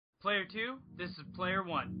Player 2, this is Player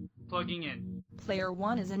 1. Plugging in. Player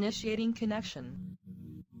 1 is initiating connection.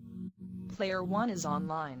 Player 1 is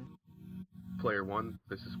online. Player 1,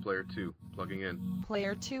 this is Player 2. Plugging in.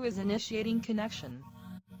 Player 2 is initiating connection.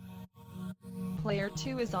 Player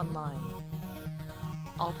 2 is online.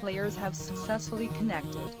 All players have successfully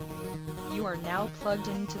connected. You are now plugged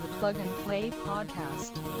into the Plug and Play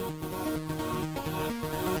podcast.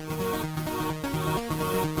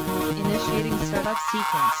 Initiating startup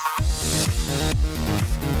sequence.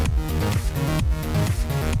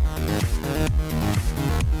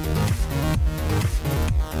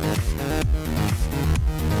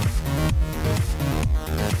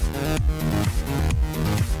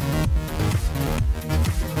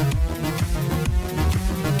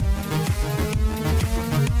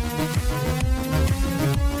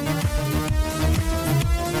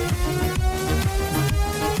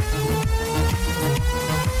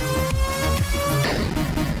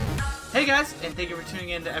 Hey guys, and thank you for tuning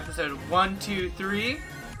in to episode 123.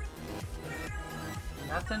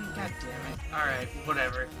 Nothing? God damn it. Alright,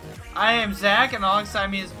 whatever. I am Zach, and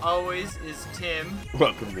alongside me as always is Tim.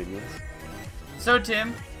 Welcome, minions. So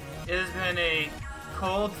Tim, it has been a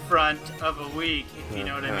cold front of a week, if you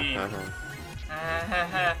know what I mean.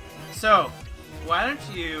 So, why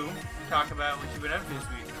don't you talk about what you've been up to this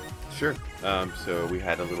week? Sure. So we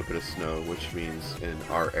had a little bit of snow, which means in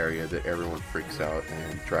our area that everyone freaks out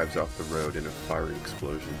and drives off the road in a fiery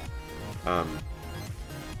explosion.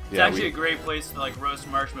 It's actually a great place to like roast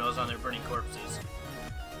marshmallows on their burning corpses.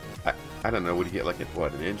 I don't know. Would you get like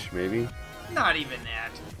an inch maybe? Not even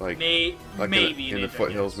that. Like maybe in the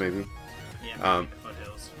foothills maybe. Yeah, maybe the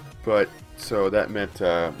foothills. But so that meant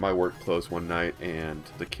my work closed one night, and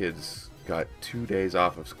the kids got 2 days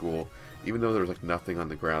off of school, even though there was like nothing on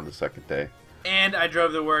the ground the second day. And I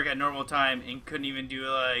drove to work at normal time and couldn't even do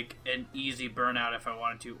like an easy burnout if I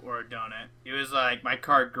wanted to, or a donut. It was like my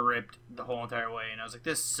car gripped the whole entire way, and I was like,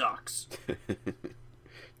 this sucks.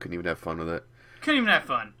 Couldn't even have fun with it. Couldn't even have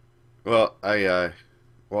fun. Well,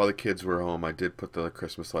 while the kids were home, I did put the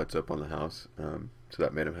Christmas lights up on the house, so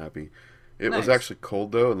that made them happy. It was actually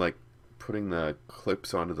cold though, and like putting the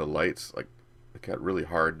clips onto the lights, like it got really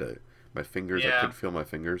hard. My fingers, I couldn't feel my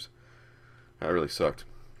fingers. That really sucked.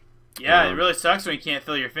 Yeah, it really sucks when you can't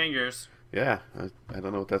feel your fingers. Yeah, I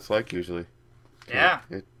don't know what that's like usually. Yeah.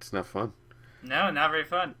 It's not fun. No, not very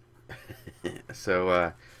fun.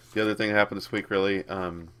 So, the other thing that happened this week really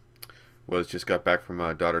was just got back from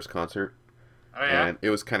my daughter's concert. Oh, yeah? And it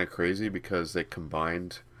was kind of crazy because they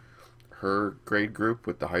combined her grade group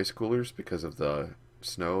with the high schoolers because of the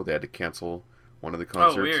snow. They had to cancel one of the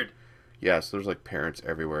concerts. Oh, weird. Yeah, so there's like parents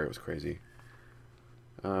everywhere. It was crazy.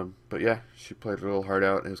 But yeah, she played a little hard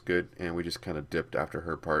out. It was good, and we just kind of dipped after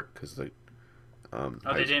her part because they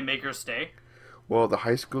didn't make her stay? Well, the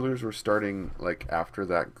high schoolers were starting like after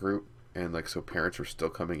that group, and like so parents were still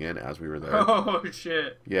coming in as we were there. Oh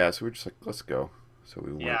shit! Yeah, so we were just like, let's go. So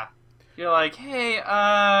we went. Yeah, you're like, hey,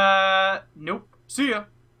 nope, see ya.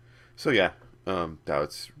 So yeah, that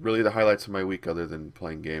was really the highlights of my week, other than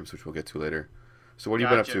playing games, which we'll get to later. So what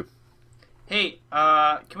have you been up to? Hey,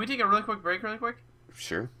 can we take a really quick break really quick?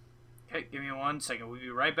 Sure. Okay, give me 1 second. We'll be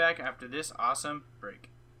right back after this awesome break.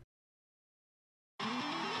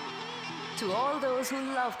 To all those who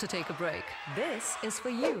love to take a break, this is for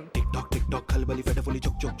you. Tick tock खलबली फटाफली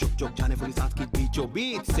चुक चुक चुक चुक जाने वाली सांस की बीचों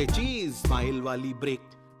बीच से चीज स्माइल वाली ब्रेक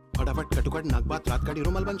फटाफट कटुकट नाक बात रात काटी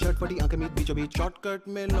रुमाल बन शर्ट फटी आंखें मीत बीचों बीच शॉर्टकट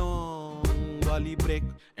में लॉन्ग वाली break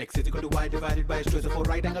x is equal to y divided by s to the 4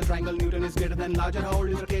 right angle triangle Newton is greater than larger how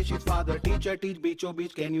old is Rakesh his father teacher teach बीचों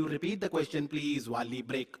बीच can you repeat the question please वाली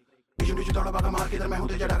break tissue थोड़ा बागा मार के इधर मैं हूं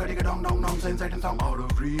Teja Dhaka ढेके Dong Dong Dong sense and sound out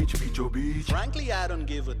of reach बीचों बीच frankly I don't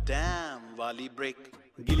give a damn वाली ब्रेक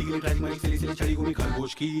गिली गिली ट्रैक में सिली सिली छड़ी घूमी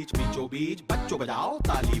खरगोश खींच बीचों बीच बच्चों बजाओ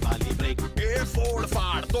ताली वाली ब्रेक ए फोड़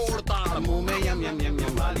फाड़ तोड़ ताड़ मुंह में यम यम यम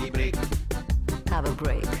यम वाली break Have a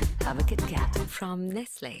break. Have a Kit Kat from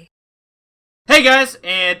Nestle. Hey guys,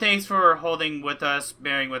 and thanks for holding with us,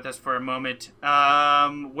 bearing with us for a moment.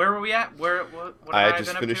 Where were we at? What I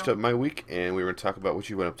just finished up my week, and we were going to talk about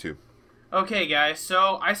what you went up to. Okay, guys. So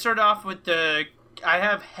I started off with I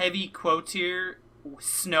have heavy quotes here: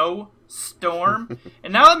 snow, storm,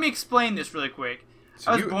 and now let me explain this really quick.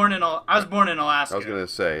 So I was born in Alaska. I was going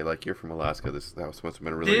to say, like, you're from Alaska. That was supposed to have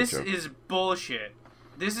been a really This is bullshit.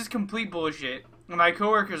 This is complete bullshit. My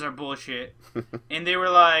coworkers are bullshit, and they were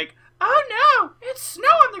like, "Oh no, it's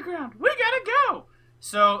snow on the ground. We gotta go."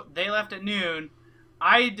 So they left at noon.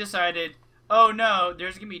 I decided, oh no,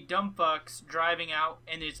 there's gonna be dumb fucks driving out,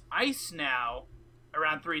 and it's ice now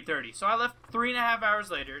around 3:30. So I left 3.5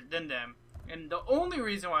 hours later than them, And the only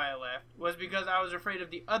reason why I left was because I was afraid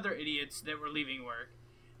of the other idiots that were leaving work.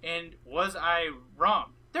 And was I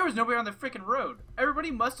wrong? There was nobody on the freaking road.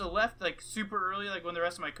 Everybody must have left, like, super early, like, when the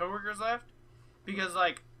rest of my coworkers left. Because,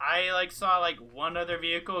 like, I, like, saw, like, one other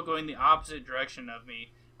vehicle going the opposite direction of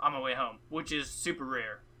me on my way home, which is super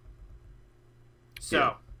rare.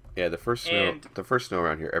 So. Yeah, the first snow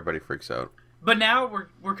around here, everybody freaks out. But now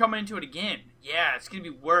we're coming into it again. Yeah, it's going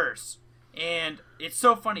to be worse. And it's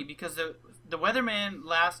so funny because the weatherman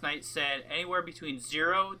last night said anywhere between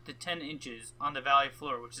 0 to 10 inches on the valley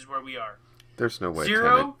floor, which is where we are. There's no way.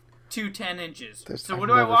 0 to 10 inches. So what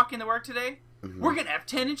do I walk into work today? Mm-hmm. We're going to have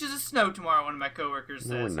 10 inches of snow tomorrow, one of my coworkers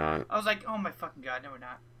says. No, we're not. I was like, oh my fucking God, no we're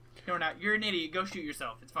not. No, we're not. You're an idiot. Go shoot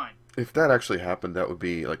yourself. It's fine. If that actually happened, that would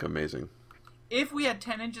be, like, amazing. If we had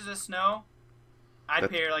 10 inches of snow, I'd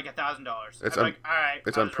pay her, like, $1,000. It's like, all right.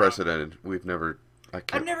 It's unprecedented. I've never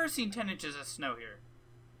seen 10 inches of snow here.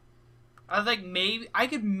 I was like, I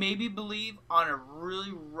could maybe believe on a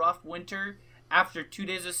really rough winter, after 2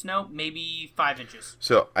 days of snow, maybe 5 inches.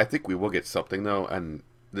 So, I think we will get something, though, and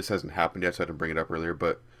this hasn't happened yet, so I didn't bring it up earlier,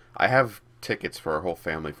 but I have tickets for our whole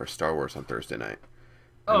family for Star Wars on Thursday night.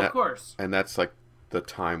 Of course. And that's, like, the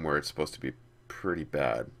time where it's supposed to be pretty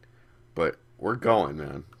bad. But we're going,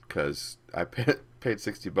 man, because I paid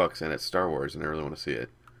 $60 and it's Star Wars, and I really want to see it.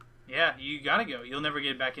 Yeah, you gotta go. You'll never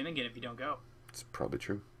get back in again if you don't go. It's probably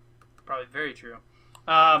true. Probably very true.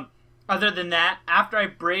 Other than that, after I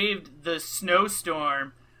braved the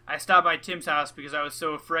snowstorm, I stopped by Tim's house because I was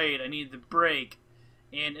so afraid I needed the break,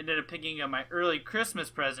 and ended up picking up my early Christmas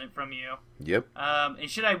present from you. Yep. And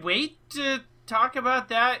should I wait to talk about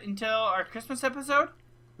that until our Christmas episode?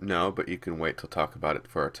 No, but you can wait till talk about it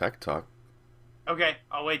for our Tech Talk. Okay,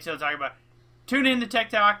 I'll wait till talk about it. Tune in to Tech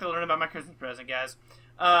Talk to learn about my Christmas present, guys.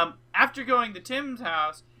 After going to Tim's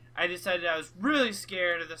house, I decided I was really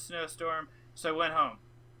scared of the snowstorm, so I went home.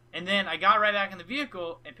 And then I got right back in the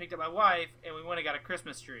vehicle and picked up my wife, and we went and got a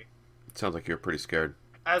Christmas tree. It sounds like you're pretty scared.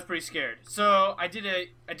 I was pretty scared. So I did a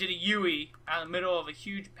U-E out in the middle of a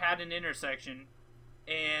huge padded intersection,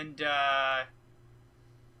 and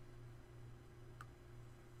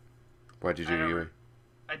why'd you do a U-E?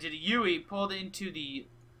 I did a U-E, pulled into the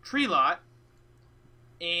tree lot,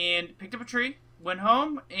 and picked up a tree. Went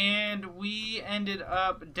home, and we ended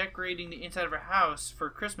up decorating the inside of our house for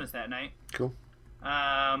Christmas that night. Cool.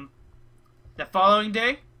 The following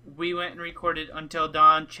day, we went and recorded Until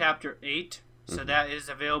Dawn Chapter 8. So that is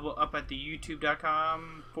available up at the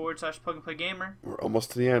youtube.com/plug-and-play-gamer. We're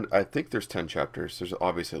almost to the end. I think there's 10 chapters. There's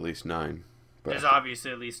obviously at least 9. There's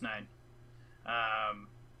obviously at least 9.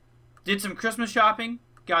 Did some Christmas shopping.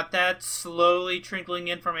 Got that slowly trickling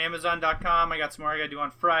in from Amazon.com. I got some more I got to do on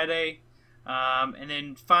Friday. And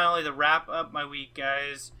then finally, to wrap up my week,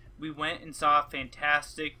 guys, we went and saw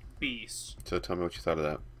Fantastic Beasts. So tell me what you thought of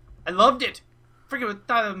that. I loved it. Freaking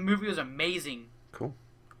thought the movie was amazing. Cool.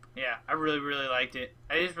 Yeah, I really, really liked it.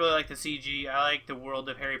 I just really like the CG. I like the world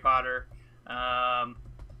of Harry Potter. And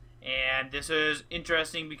this is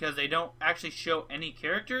interesting because they don't actually show any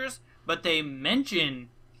characters, but they mention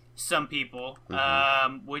some people,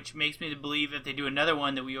 which makes me believe if they do another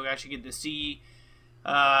one that we will actually get to see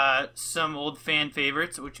some old fan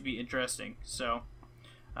favorites, which would be interesting. So,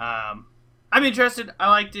 I'm interested. I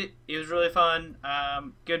liked it. It was really fun.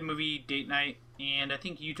 Good movie, date night, and I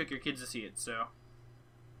think you took your kids to see it, so...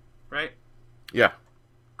 Right? Yeah.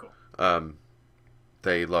 Cool.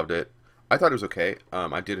 They loved it. I thought it was okay.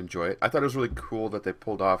 I did enjoy it. I thought it was really cool that they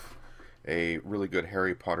pulled off a really good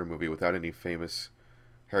Harry Potter movie without any famous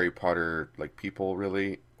Harry Potter like people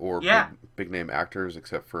really, or big name actors,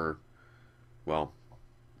 except for, well,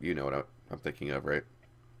 you know what I'm thinking of, right?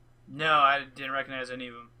 No, I didn't recognize any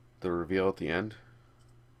of them. The reveal at the end?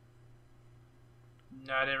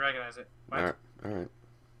 No, I didn't recognize it. What? All right.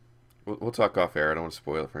 We'll talk off air. I don't want to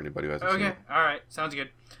spoil it for anybody who hasn't seen it. Okay, all right. Sounds good.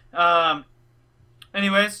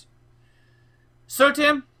 Anyways, so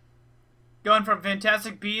Tim, going from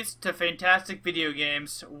Fantastic Beasts to Fantastic Video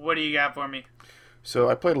Games, what do you got for me? So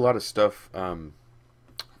I played a lot of stuff,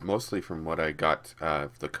 mostly from what I got,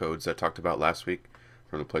 the codes I talked about last week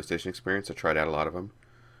from the PlayStation experience. I tried out a lot of them.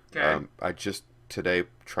 Okay. I just today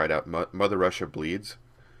tried out Mother Russia Bleeds.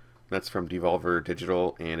 That's from Devolver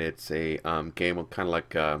Digital, and it's a game kind of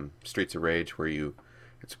like Streets of Rage, where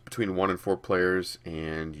it's between 1 and 4 players,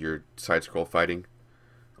 and you're side-scroll fighting.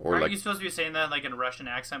 Or Aren't you supposed to be saying that like in a Russian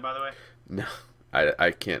accent, by the way? No,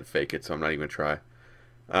 I can't fake it, so I'm not even gonna try.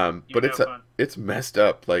 But it's messed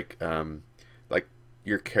up. Like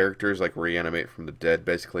your characters like reanimate from the dead,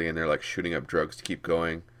 basically, and they're like shooting up drugs to keep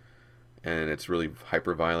going, and it's really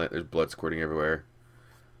hyper violent. There's blood squirting everywhere.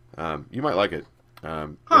 You might like it.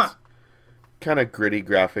 kind of gritty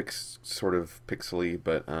graphics, sort of pixely,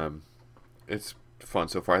 but it's fun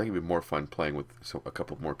so far. I think it'd be more fun playing with a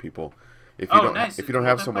couple more people. If you don't, nice. if you don't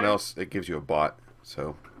have someone else, it gives you a bot.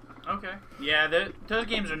 So. Okay. Yeah, those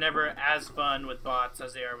games are never as fun with bots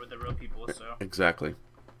as they are with the real people. So. Exactly.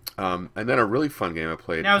 And then a really fun game I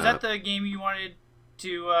played. Now, is that the game you wanted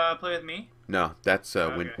to play with me? No, that's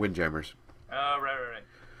Windjammers. Oh, right.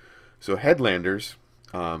 So HeadLanders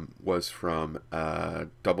was from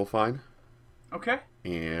Double Fine. Okay.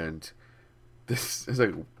 And this is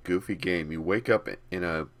a goofy game. You wake up in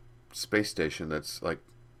a space station that's like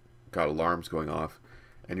got alarms going off,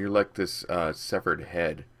 and you're like this severed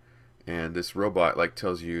head, and this robot like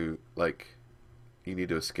tells you like you need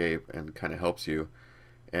to escape and kind of helps you,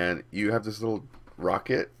 and you have this little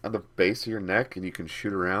rocket on the base of your neck, and you can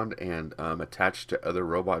shoot around and attach to other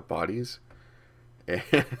robot bodies, and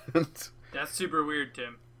that's super weird,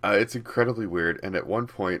 Tim. It's incredibly weird, and at one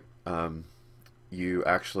point you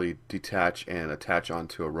actually detach and attach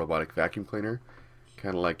onto a robotic vacuum cleaner,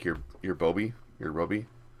 kind of like your Roby.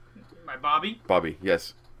 My Bobby? Bobby,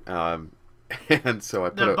 yes. And so I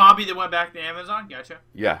put the Bobby that went back to Amazon? Gotcha.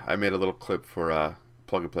 Yeah, I made a little clip for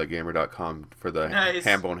plugandplaygamer.com for the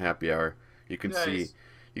Hambone Happy Hour. You can see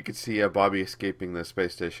Bobby escaping the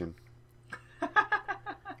space station.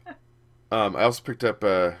 I also picked up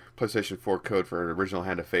a PlayStation 4 code for original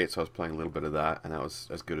Hand of Fate, so I was playing a little bit of that, and that was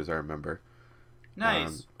as good as I remember.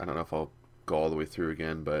 Nice. I don't know if I'll go all the way through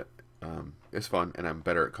again, but it's fun, and I'm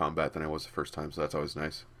better at combat than I was the first time, so that's always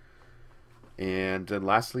nice. And then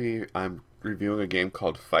lastly, I'm reviewing a game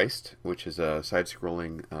called Feist, which is a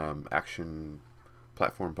side-scrolling action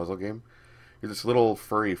platform puzzle game. You're this little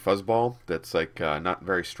furry fuzzball that's like not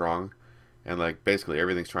very strong, and like basically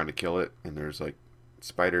everything's trying to kill it, and there's like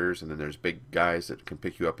spiders, and then there's big guys that can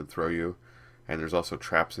pick you up and throw you, and there's also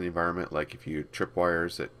traps in the environment, like if you trip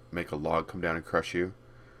wires that make a log come down and crush you.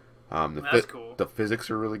 That's cool. The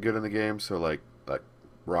physics are really good in the game, so like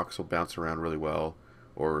rocks will bounce around really well,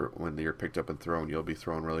 or when you're picked up and thrown, you'll be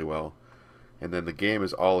thrown really well. And then the game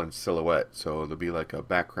is all in silhouette, so there'll be like a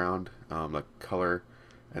background, like color,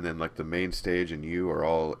 and then like the main stage and you are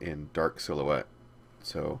all in dark silhouette.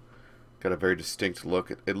 So got a very distinct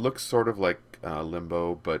look. It looks sort of like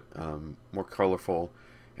Limbo, but more colorful,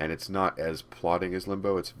 and it's not as plodding as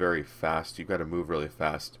Limbo. It's very fast. You've got to move really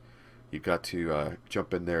fast. You've got to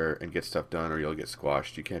jump in there and get stuff done, or you'll get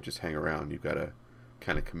squashed. You can't just hang around. You've got to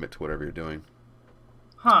kind of commit to whatever you're doing.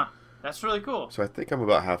 Huh. That's really cool. So I think I'm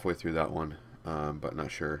about halfway through that one, but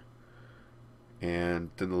not sure. And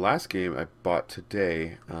then the last game I bought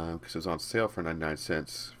today, because it was on sale for 99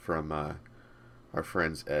 cents from our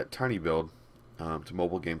friends at Tiny Build. It's a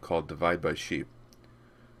mobile game called Divide by Sheep.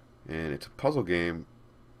 And it's a puzzle game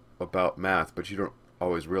about math, but you don't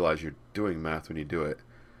always realize you're doing math when you do it.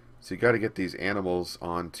 So you got to get these animals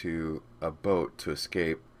onto a boat to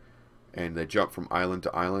escape, and they jump from island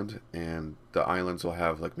to island, and the islands will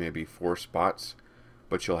have like maybe 4 spots,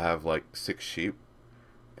 but you'll have like 6 sheep,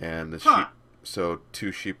 and the sheep, so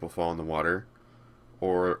 2 sheep will fall in the water,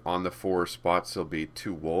 or on the 4 spots there'll be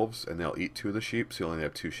 2 wolves, and they'll eat 2 of the sheep, so you only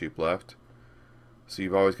have 2 sheep left. So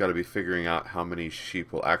you've always got to be figuring out how many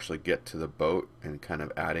sheep will actually get to the boat, and kind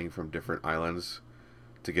of adding from different islands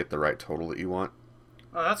to get the right total that you want.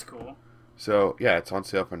 Oh, that's cool. So, yeah, it's on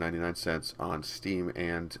sale for 99 cents on Steam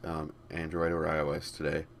and Android or iOS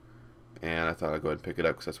today. And I thought I'd go ahead and pick it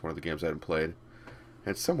up because that's one of the games I hadn't played.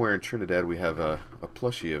 And somewhere in Trinidad we have a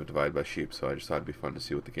plushie of Divide by Sheep, so I just thought it'd be fun to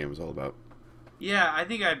see what the game was all about. Yeah, I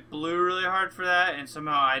think I blew really hard for that, and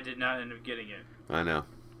somehow I did not end up getting it. I know.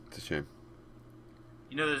 It's a shame.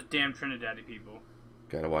 You know those damn Trinidadian people.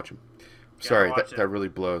 Gotta watch them. Sorry, that really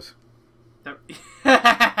blows. Touche,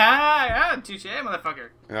 motherfucker.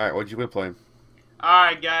 Alright, what'd you been playing?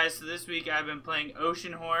 Alright, guys, so this week I've been playing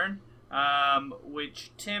Oceanhorn,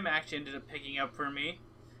 which Tim actually ended up picking up for me.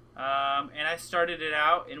 And I started it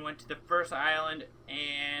out and went to the first island,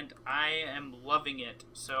 and I am loving it.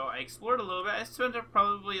 So I explored a little bit. I spent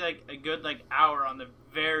probably like a good hour on the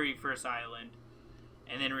very first island,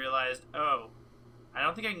 and then realized, oh, I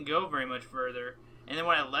don't think I can go very much further. And then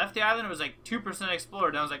when I left the island, it was like 2% explored.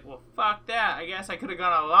 And I was like, well, fuck that. I guess I could have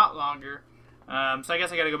gone a lot longer. So I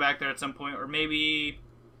guess I got to go back there at some point. Or maybe...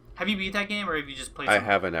 Have you beat that game, or have you just played something? I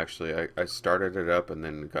haven't, actually. I started it up and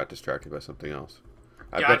then got distracted by something else.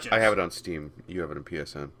 Gotcha. I have it on Steam. You have it on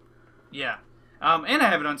PSN. Yeah. And I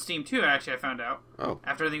have it on Steam, too, actually, I found out. Oh.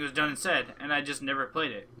 After everything was done and said. And I just never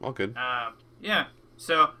played it. All good. Yeah.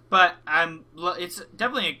 So, but it's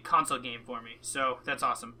definitely a console game for me, so that's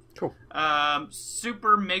awesome. Cool.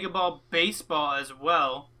 Super Mega Ball Baseball as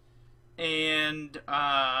well, and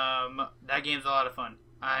that game's a lot of fun.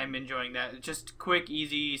 I'm enjoying that. It's just quick,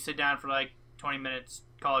 easy, sit down for like 20 minutes,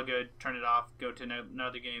 call it good, turn it off, go to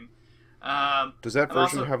another game. Does that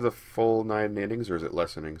version have the full 9 innings, or is it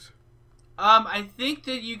less innings? I think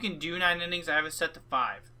that you can do 9 innings. I have it set to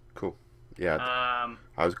 5. Cool. Yeah.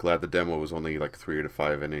 I was glad the demo was only like 3 to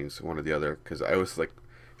 5 innings, one or the other, because I was like,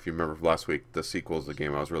 if you remember last week, the sequel's the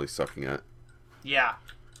game I was really sucking at. Yeah.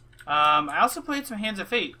 I also played some Hands of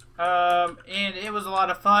Fate, and it was a lot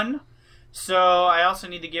of fun. So I also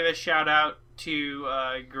need to give a shout out to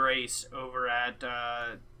Grace over at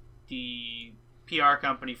the PR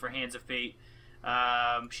company for Hands of Fate.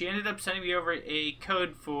 She ended up sending me over a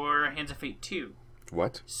code for Hands of Fate 2.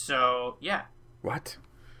 What? So, yeah. What?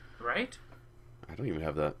 Right? I don't even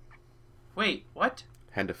have that. Wait, what?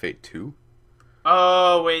 Hand of Fate 2?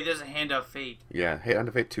 Oh, wait, there's a Hand of Fate. Yeah, hey, Hand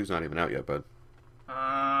of Fate 2's not even out yet, bud.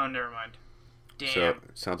 Oh, never mind. Damn. So, it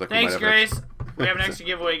sounds like Thanks, we might have Grace. We have an extra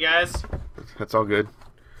giveaway, guys. That's all good.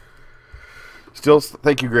 Still,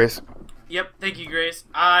 thank you, Grace. Yep, thank you, Grace.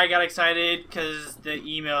 I got excited because the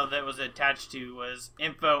email that was attached to was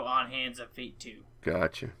info on Hands of Fate 2.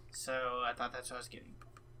 Gotcha. So I thought that's what I was getting.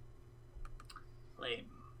 Lame.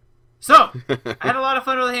 So, I had a lot of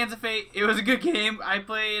fun with Hands of Fate. It was a good game. I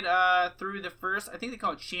played through the first, I think they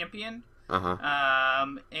call it Champion. Uh-huh.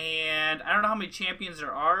 And I don't know how many champions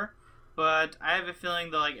there are, but I have a feeling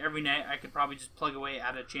that like every night I could probably just plug away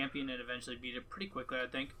at a champion and eventually beat it pretty quickly, I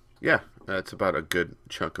think. Yeah, it's about a good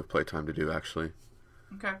chunk of playtime to do, actually.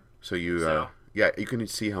 Okay. So you, yeah, you can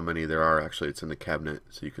see how many there are, actually. It's in the cabinet,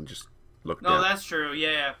 so you can just look down. No, that's true,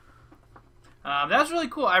 yeah. That was really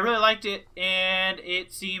cool. I really liked it, and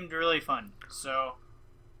it seemed really fun, so...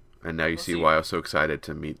 And now you see why I was so excited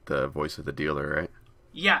to meet the voice of the dealer, right?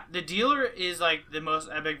 Yeah, the dealer is like the most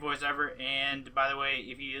epic voice ever, and by the way,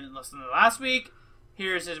 if you didn't listen to last week,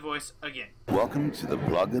 here's his voice again. Welcome to the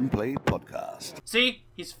Plug and Play podcast. See?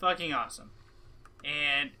 He's fucking awesome.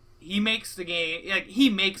 And he makes the game, like, he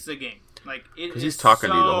makes the game. Like, it is because he's talking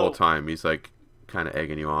so... to you the whole time. He's, like, kind of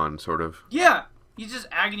egging you on, sort of. Yeah! He's just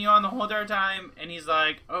egging you on the whole entire time, and he's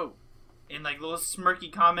like, oh, and, like, little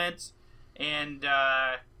smirky comments, and,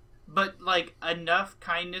 but, like, enough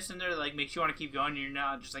kindness in there that, like, makes you want to keep going, and you're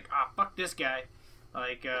not just like, fuck this guy.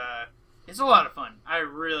 Like, it's a lot of fun. I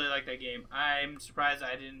really like that game. I'm surprised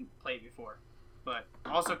I didn't play it before. But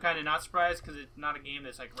also kind of not surprised because it's not a game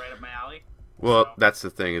that's, like, right up my alley. Well, so. That's the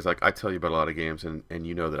thing, is, like, I tell you about a lot of games, and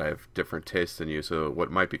you know that I have different tastes than you, so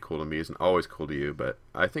what might be cool to me isn't always cool to you, but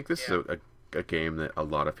I think this is a game that a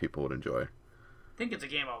lot of people would enjoy. I think it's a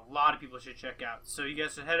game a lot of people should check out. So you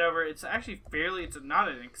guys should head over. It's actually it's not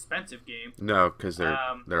an expensive game. No, because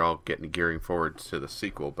they're all gearing forward to the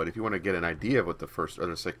sequel. But if you want to get an idea of what the first or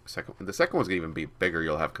the second one's going to even be bigger.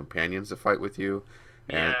 You'll have companions to fight with you,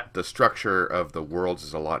 and the structure of the worlds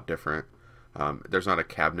is a lot different. There's not a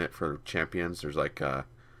cabinet for champions. There's like a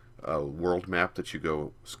world map that you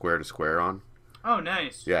go square to square on. Oh,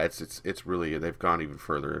 nice. Yeah, it's really, they've gone even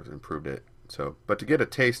further and improved it. So, but to get a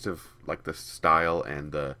taste of like the style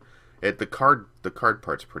and the card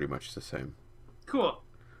part's pretty much the same. Cool.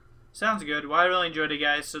 Sounds good. Well, I really enjoyed it,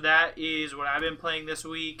 guys. So that is what I've been playing this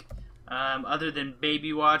week. Other than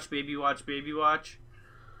Baby Watch.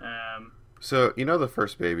 So you know the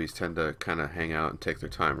first babies tend to kind of hang out and take their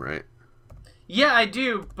time, right? Yeah, I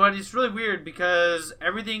do. But it's really weird because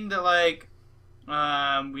everything that like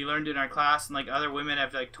we learned in our class and like other women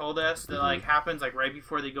have like told us that like happens like right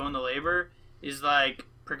before they go into labor is like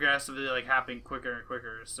progressively like happening quicker and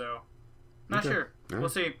quicker. So not sure. We'll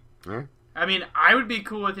see. All right. I mean, I would be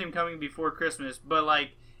cool with him coming before Christmas, but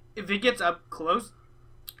like if it gets up close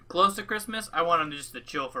to Christmas, I want him just to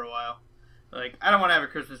chill for a while. Like I don't want to have a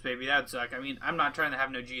Christmas baby. That'd suck. I mean, I'm not trying to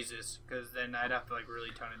have no Jesus because then I'd have to like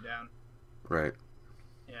really tone it down. Right.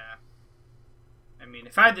 Yeah. I mean,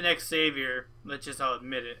 if I had the next savior, let's just all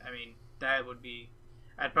admit it. I mean,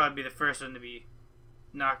 I'd probably be the first one to be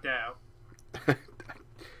knocked out.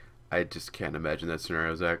 I just can't imagine that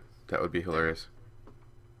scenario, Zach. That would be hilarious.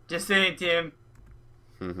 Just saying, Tim.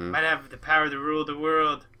 Might have the power to rule the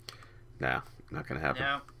world. No, not gonna happen.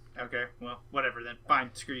 No? Okay, well, whatever then. Fine,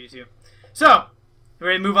 screw you too. So, you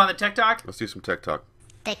ready to move on to Tech Talk? Let's do some Tech Talk.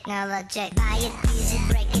 Technology. Buy it, use it,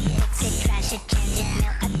 break it, fix it, crash it, change it,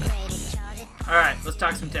 mail, upgrade it, charge it. Alright, let's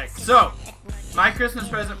talk some tech. So, my Christmas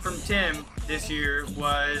present from Tim this year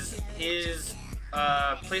was his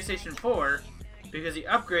PlayStation 4 because he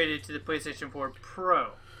upgraded to the PlayStation 4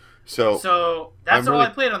 Pro. So that's all I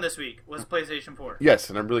played on this week was PlayStation 4. Yes,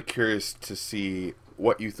 and I'm really curious to see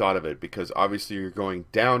what you thought of it because obviously you're going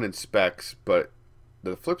down in specs, but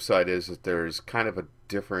the flip side is that there's kind of a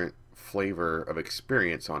different flavor of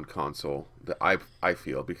experience on console that I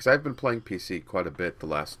feel, because I've been playing PC quite a bit the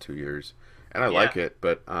last 2 years, and I like it,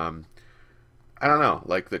 but I don't know,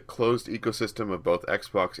 like the closed ecosystem of both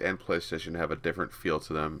Xbox and PlayStation have a different feel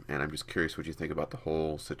to them, and I'm just curious what you think about the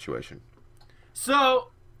whole situation. So,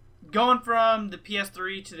 going from the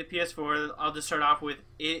PS3 to the PS4, I'll just start off with,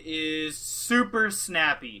 it is super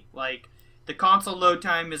snappy. Like, the console load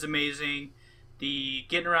time is amazing. The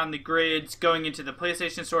getting around the grids, going into the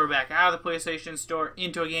PlayStation Store, back out of the PlayStation Store,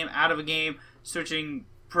 into a game, out of a game, switching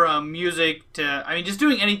from music to, I mean, just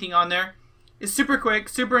doing anything on there is super quick,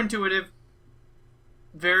 super intuitive,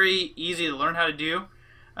 very easy to learn how to do.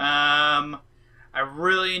 I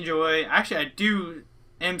really enjoy, actually I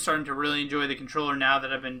am starting to really enjoy the controller now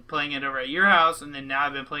that I've been playing it over at your house, and then now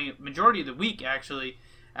I've been playing it majority of the week actually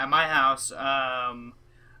at my house.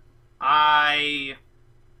 I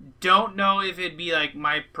don't know if it'd be like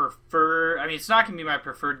my preferred, I mean, it's not going to be my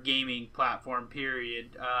preferred gaming platform,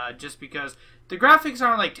 period, just because the graphics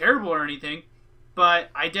aren't like terrible or anything, but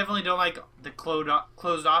I definitely don't like the closed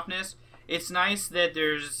offness. It's nice that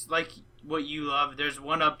there's, like what you love, there's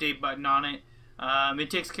one update button on it. It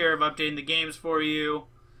takes care of updating the games for you.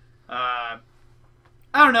 I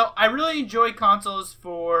don't know, I really enjoy consoles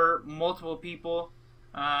for multiple people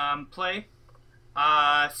play.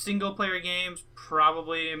 Single player games,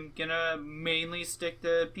 probably am gonna mainly stick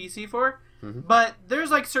to PC for. But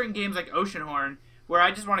there's like certain games like Oceanhorn where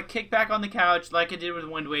I just want to kick back on the couch like I did with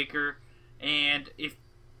Wind Waker. And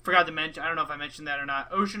forgot to mention, I don't know if I mentioned that or not,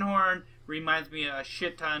 Oceanhorn reminds me a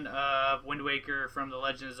shit ton of Wind Waker from The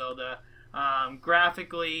Legend of Zelda.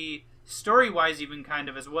 Graphically, story-wise even kind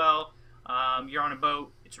of as well. You're on a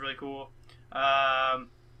boat, it's really cool.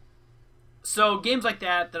 So games like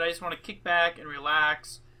that I just want to kick back and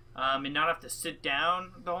relax and not have to sit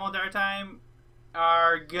down the whole entire time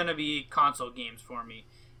are going to be console games for me.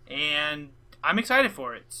 And I'm excited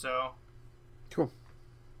for it, so. Cool.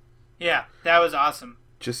 Yeah, that was awesome.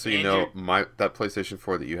 Just so you know, that PlayStation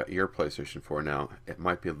 4 that your PlayStation 4 now, it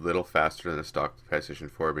might be a little faster than a stock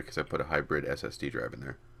PlayStation 4 because I put a hybrid SSD drive in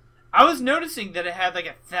there. I was noticing that it had like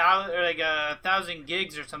 1,000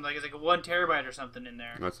 gigs or something. Like it's like 1 terabyte or something in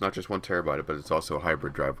there. No, it's not just 1 terabyte, but it's also a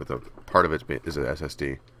hybrid drive with a part of it is an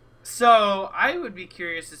SSD. So I would be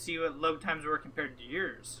curious to see what load times were compared to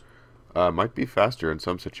yours. Might be faster in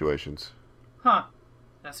some situations. Huh.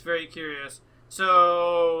 That's very curious.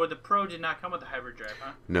 So the Pro did not come with a hybrid drive,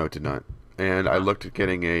 huh? No, it did not. And I looked at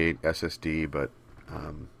getting a SSD, but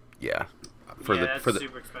yeah. That's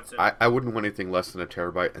super expensive. I wouldn't want anything less than a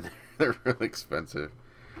terabyte, and they're really expensive.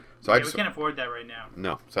 So we can't afford that right now.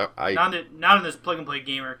 No, so not on this plug and play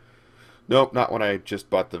gamer. Nope, not when I just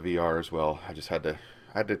bought the VR as well. I just had to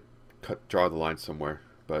draw the line somewhere.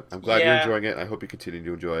 But I'm glad you're enjoying it. I hope you continue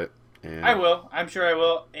to enjoy it. And I will. I'm sure I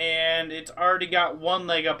will. And it's already got one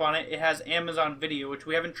leg up on it. It has Amazon Video, which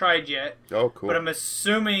we haven't tried yet. Oh, cool. But I'm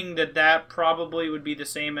assuming that probably would be the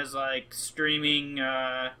same as like streaming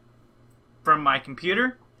from my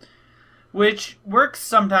computer, which works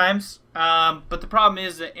sometimes. But the problem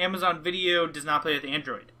is that Amazon Video does not play with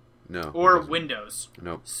Android. No. Or Windows.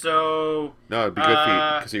 Nope. So no, it'd be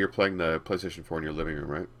good because you're playing the PlayStation 4 in your living room,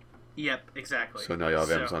 right? Yep, exactly. So now you have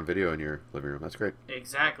Amazon Video in your living room. That's great.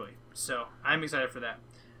 Exactly. So I'm excited for that.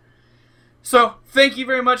 So thank you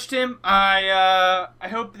very much, Tim. I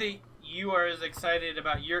hope that you are as excited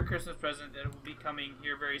about your Christmas present that will be coming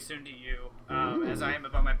here very soon to you as I am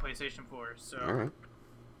about my PlayStation 4. So all right.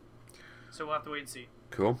 So we'll have to wait and see.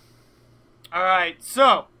 Cool. All right.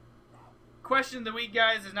 So question of the week,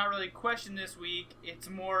 guys, is not really a question this week. It's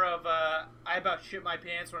more of I about shit my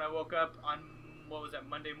pants when I woke up on. What was that,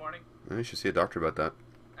 Monday morning? You should see a doctor about that.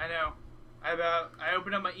 I know. I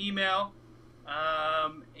opened up my email,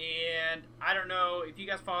 and I don't know if you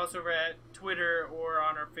guys follow us over at Twitter or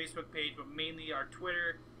on our Facebook page, but mainly our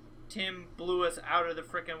Twitter. Tim blew us out of the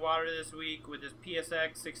frickin' water this week with his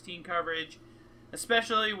PSX 16 coverage,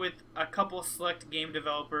 especially with a couple select game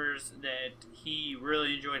developers that he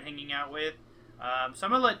really enjoyed hanging out with. So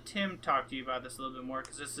I'm going to let Tim talk to you about this a little bit more,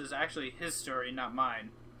 because this is actually his story, not mine.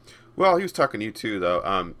 Well, he was talking to you too, though.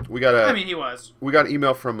 He was. We got an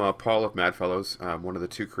email from Paul of Madfellows, one of the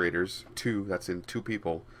two creators, two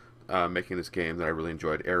people making this game that I really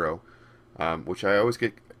enjoyed, Arrow, which I always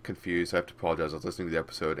get confused. I have to apologize. I was listening to the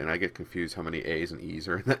episode, and I get confused how many A's and E's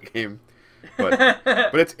are in that game. But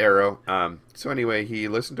it's Arrow. So anyway, he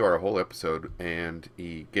listened to our whole episode, and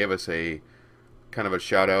he gave us a kind of a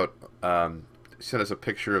shout-out. Sent us a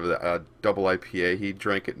picture of the double IPA he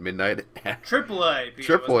drank at midnight. Triple IPA.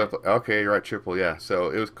 Triple IPA. Okay, you're right, triple, yeah. So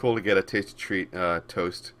it was cool to get a tasty treat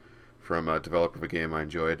toast from a developer of a game I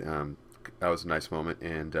enjoyed. that was a nice moment,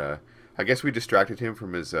 and I guess we distracted him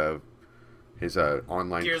from his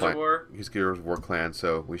online Gears clan, of War. his Gears of War clan.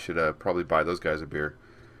 So we should probably buy those guys a beer.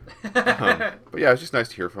 But yeah, it's just nice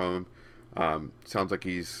to hear from him. Sounds like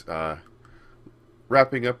he's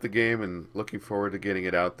wrapping up the game and looking forward to getting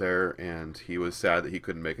it out there. And he was sad that he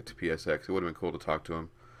couldn't make it to PSX. It would have been cool to talk to him.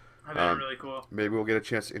 That'd be really cool. Maybe we'll get a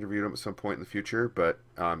chance to interview him at some point in the future. But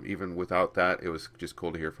even without that, it was just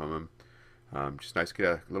cool to hear from him. Just nice to get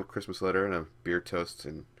a little Christmas letter and a beer toast,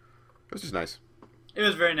 and it was just nice. It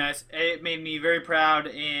was very nice. It made me very proud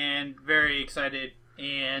and very excited.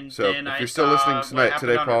 And so then if you're still listening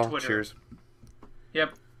today, Paul, cheers.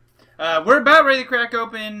 Yep. We're about ready to crack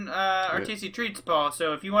open our tasty treats, Paul.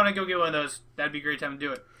 So if you want to go get one of those, that'd be a great time to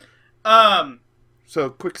do it. So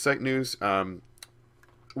quick site news.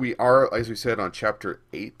 We are, as we said, on Chapter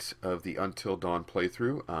 8 of the Until Dawn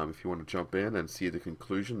playthrough. If you want to jump in and see the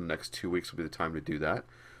conclusion, the next 2 weeks will be the time to do that.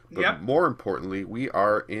 But more importantly, we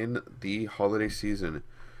are in the holiday season,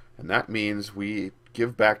 and that means we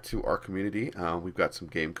give back to our community. We've got some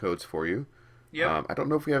game codes for you. Yep. I don't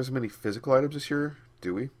know if we have as many physical items this year,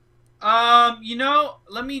 do we?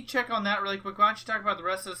 Let me check on that really quick. Why don't you talk about the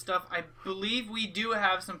rest of the stuff? I believe we do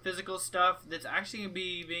have some physical stuff that's actually going to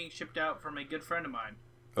be being shipped out from a good friend of mine.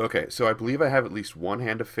 Okay, so I believe I have at least one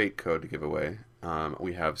Hand of Fate code to give away.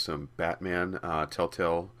 We have some Batman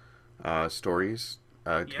Telltale stories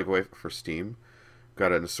to give away for Steam.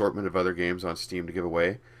 Got an assortment of other games on Steam to give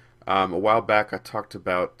away. A while back, I talked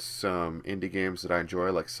about some indie games that I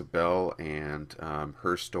enjoy, like Sabelle and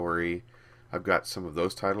Her Story. I've got some of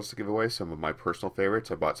those titles to give away, some of my personal favorites.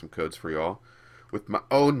 I bought some codes for you all with my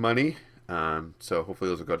own money, so hopefully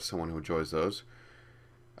those will go to someone who enjoys those.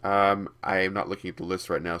 I am not looking at the list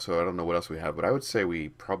right now, so I don't know what else we have, but I would say we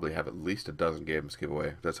probably have at least a dozen games to give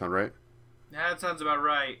away. Does that sound right? That sounds about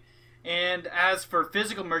right. And as for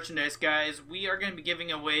physical merchandise, guys, we are going to be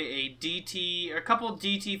giving away a couple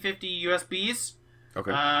DT50 USBs.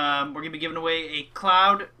 Okay. We're going to be giving away a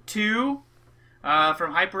Cloud 2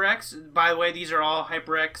 from HyperX. By the way, these are all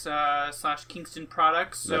HyperX / Kingston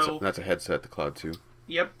products. So that's a headset, the Cloud 2.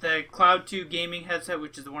 Yep, the Cloud 2 gaming headset,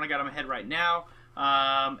 which is the one I got on my head right now.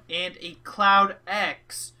 And a Cloud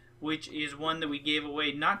X, which is one that we gave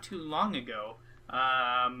away not too long ago.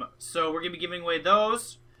 So we're going to be giving away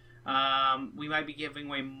those. We might be giving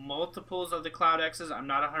away multiples of the Cloud X's. I'm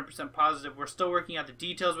not 100% positive. We're still working out the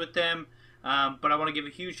details with them. But I want to give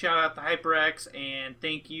a huge shout out to HyperX and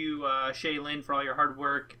thank you, Shay Lynn, for all your hard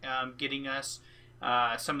work getting us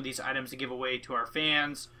some of these items to give away to our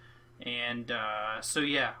fans. And so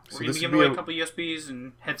yeah, we're going to be giving away a couple USBs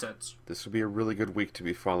and headsets. This will be a really good week to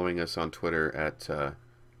be following us on Twitter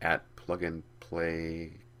at Plug and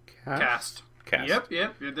Play Cast. Yep,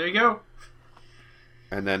 there you go.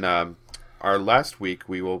 And then our last week,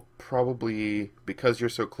 we will probably, because you're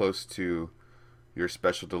so close to your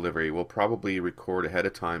special delivery, we'll probably record ahead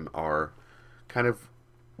of time our kind of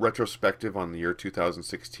retrospective on the year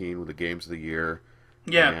 2016 with the games of the year.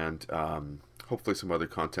 Yeah. And hopefully some other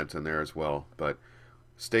content in there as well. But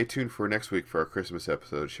stay tuned for next week for our Christmas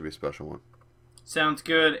episode. It should be a special one. Sounds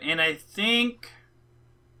good. And I think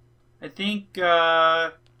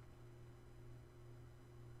are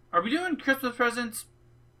we doing Christmas presents?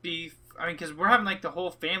 Because we're having like the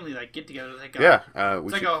whole family like get together. Like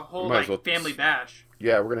it's like a whole like family bash.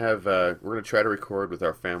 Yeah, we're gonna try to record with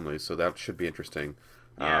our families, so that should be interesting.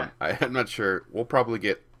 Yeah. I'm not sure. We'll probably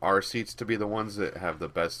get our seats to be the ones that have the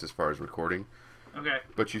best as far as recording. Okay.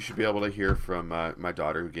 But you should be able to hear from my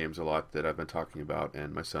daughter, who games a lot, that I've been talking about,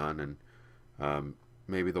 and my son, and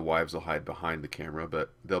maybe the wives will hide behind the camera,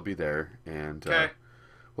 but they'll be there, and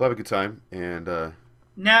we'll have a good time. And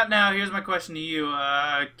now, here's my question to you: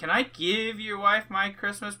 can I give your wife my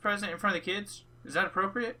Christmas present in front of the kids? Is that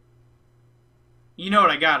appropriate? You know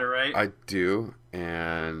what I got her, right? I do,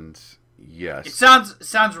 and yes. It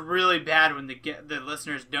sounds really bad when the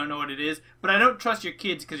listeners don't know what it is, but I don't trust your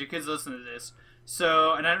kids because your kids listen to this.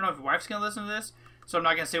 So, and I don't know if your wife's gonna listen to this, so I'm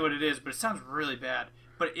not gonna say what it is. But it sounds really bad.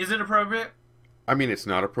 But is it appropriate? I mean, it's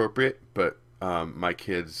not appropriate, but my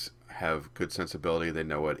kids have good sensibility. They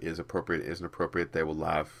know what is appropriate, isn't appropriate. They will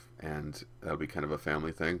laugh, and that'll be kind of a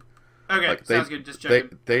family thing. Okay, like sounds good. Just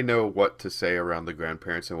checking. They know what to say around the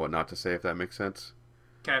grandparents and what not to say, if that makes sense.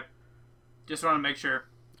 Okay, just want to make sure.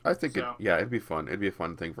 I think it'd be fun. It'd be a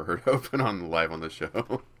fun thing for her to open on live on the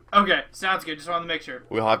show. Okay, sounds good. Just wanted to make sure.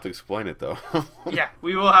 We'll have to explain it though. Yeah,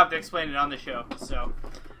 we will have to explain it on the show. So,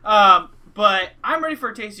 but I'm ready for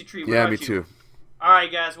a tasty treat. Yeah, me too. All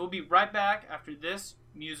right, guys, we'll be right back after this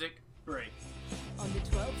music break. On the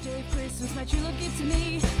 12th day of Christmas, my true love gave to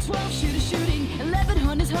me 12 shooters shooting, 11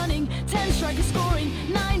 hunters hunting, 10 strikers scoring,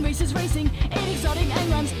 9 racers racing.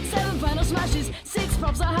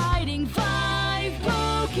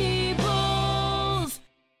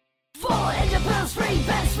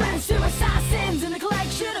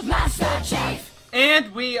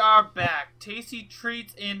 And we are back. Tasty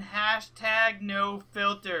treats in hashtag no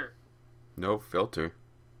filter. No filter.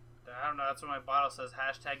 I don't know. That's what my bottle says.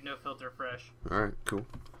 Hashtag no filter fresh. All right, cool.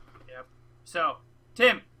 Yep. So,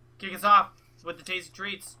 Tim, kick us off with the tasty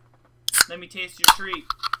treats. Let me taste your treat.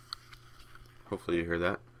 Hopefully you hear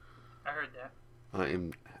that. I heard that. I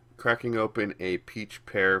am cracking open a peach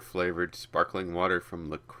pear flavored sparkling water from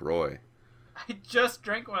LaCroix. I just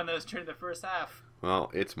drank one of those during the first half.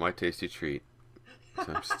 Well, it's my tasty treat.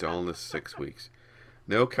 So I'm still in this 6 weeks.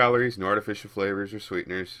 No calories, no artificial flavors or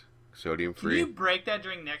sweeteners. Sodium free. Can you break that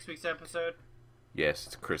during next week's episode? Yes,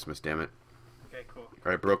 it's Christmas, damn it. Okay, cool.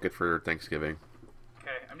 I broke it for Thanksgiving.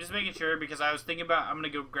 Okay, I'm just making sure because I was thinking about I'm gonna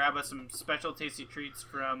go grab us some special tasty treats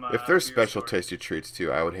from. If there's your special store. tasty treats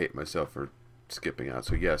too, I would hate myself for skipping out.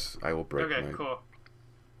 So yes, I will break Okay, mine. cool.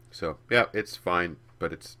 So yeah, it's fine,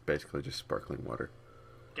 but it's basically just sparkling water.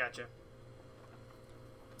 Gotcha.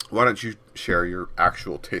 Why don't you share your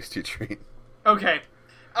actual tasty treat? Okay.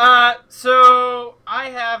 So I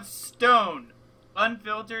have Stone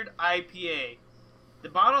Unfiltered IPA. The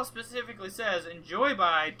bottle specifically says enjoy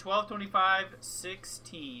by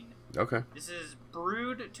 12/25/16. Okay. This is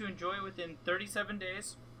brewed to enjoy within 37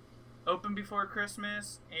 days. Open before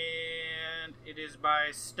Christmas, and it is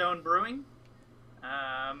by Stone Brewing.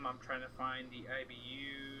 I'm trying to find the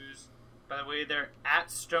IBUs. By the way, they're at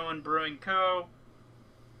Stone Brewing Co.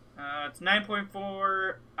 It's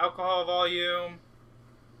 9.4 alcohol volume.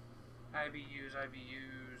 IBUs.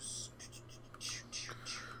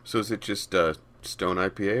 So is it just Stone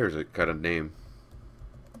IPA or is it got a name?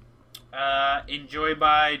 Enjoy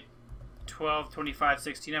by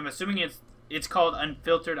 12/25/16. I'm assuming it's called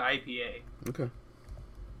Unfiltered IPA. Okay.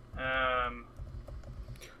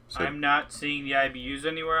 So, I'm not seeing the IBUs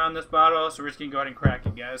anywhere on this bottle, so we're just gonna go ahead and crack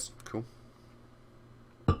it, guys. cool.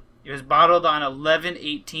 It was bottled on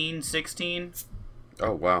 11/18/16.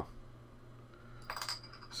 Oh wow.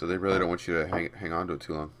 So they really don't want you to hang on to it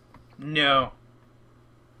too long. No.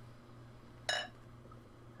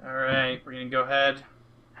 Alright, we're going to go ahead.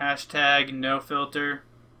 Hashtag no filter.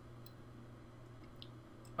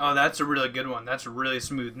 Oh, that's a really good one. That's really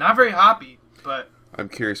smooth. Not very hoppy, but... I'm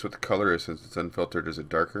curious what the color is since it's unfiltered. Is it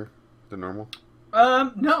darker than normal?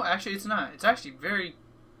 No, actually it's not. It's actually very...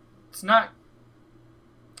 It's not...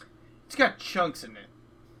 It's got chunks in it.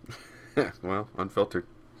 Well, unfiltered.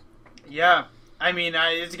 Yeah. I mean,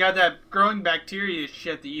 it's got that growing bacteria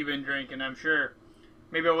shit that you've been drinking, I'm sure.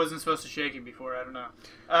 Maybe I wasn't supposed to shake it before, I don't know.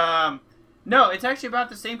 No, it's actually about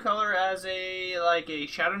the same color as a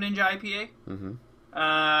Shadow Ninja IPA.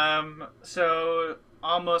 Mm-hmm. So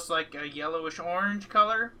almost like a yellowish orange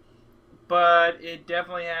color, but it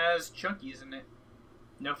definitely has chunkies in it.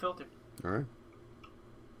 No filter. All right.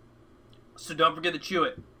 So don't forget to chew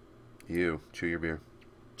it. You chew your beer.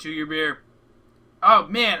 Chew your beer. Oh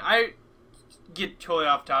man, I get totally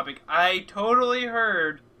off topic. I totally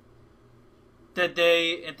heard that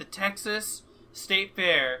they at the Texas State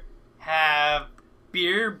Fair have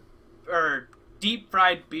beer or deep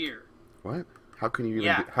fried beer. What? How can you even?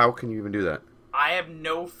 Yeah. How can you even do that? I have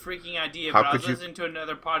no freaking idea. How but I was could you- listening to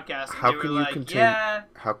another podcast. And How they were can you like, contain? Yeah,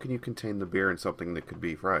 How can you contain the beer in something that could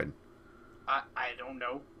be fried? I don't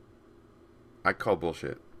know. I call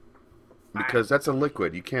bullshit. Because that's a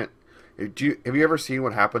liquid. You can't. Have you ever seen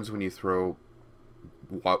what happens when you throw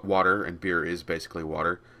water, and beer is basically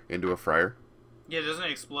water, into a fryer? Yeah, doesn't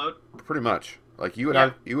it explode? Pretty much. Like you would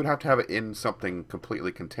Yeah. have to have it in something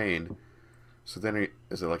completely contained. So then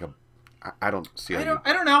is it like a? I don't see. I don't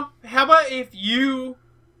know. How about if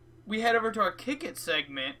we head over to our Kick It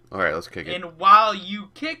segment, All right, let's kick it. and while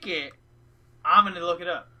you kick it, I'm gonna look it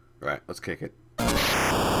up. All right, let's kick it.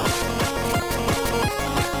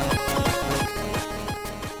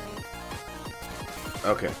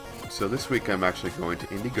 Okay, so this week I'm actually going to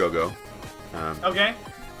Indiegogo. Okay,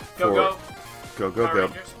 go. Go. Power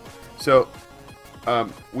Rangers. So,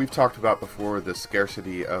 we've talked about before the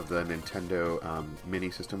scarcity of the Nintendo mini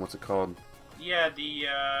system. What's it called? Yeah, the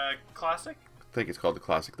classic. I think it's called the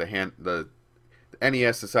Classic. The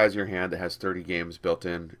NES, the size of your hand, that has 30 games built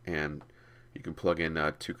in, and you can plug in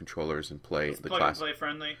 2 controllers and play It's the plug and Classic. play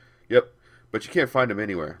friendly. Yep, but you can't find them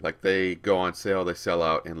anywhere. Like they go on sale, they sell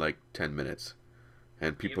out in like 10 minutes,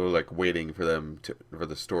 and people are like waiting for for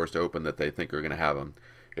the stores to open that they think are going to have them.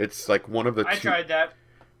 It's like one of the I two... tried that.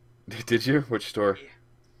 Did you? Which store? Yeah.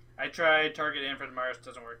 I tried Target and Fred Meyer's.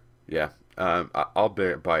 Doesn't work. Yeah, I'll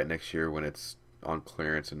buy it next year when it's on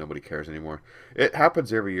clearance and nobody cares anymore. It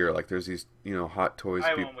happens every year. Like there's these, hot toys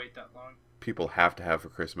I won't wait that long. people have to have for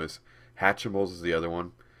Christmas. Hatchimals is the other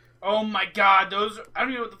one. Oh my god, those... I don't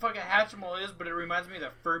even know what the fuck a Hatchimal is, but it reminds me of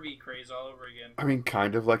the Furby craze all over again. I mean,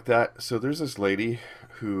 kind of like that. So there's this lady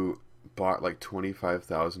who bought like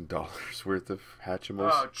 $25,000 worth of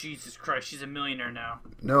Hatchimals. Oh, Jesus Christ, she's a millionaire now.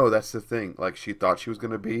 No, that's the thing. Like, she thought she was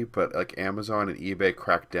going to be, but like Amazon and eBay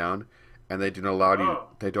cracked down, and they don't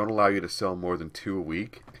allow you to sell more than 2 a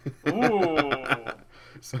week. Ooh.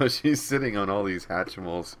 So she's sitting on all these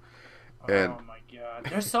Hatchimals. And oh my god.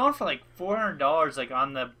 They're selling for like $400 like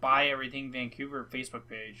on the Buy Everything Vancouver Facebook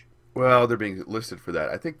page. well, they're being listed for that.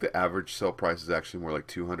 I think the average sell price is actually more like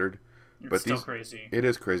 $200. It's still crazy. It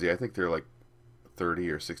is crazy. I think they're like $30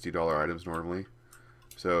 or $60 items normally.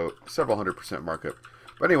 So several 100% markup.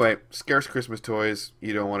 But anyway, scarce Christmas toys.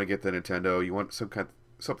 You don't want to get the Nintendo. You want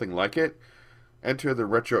something like it. Enter the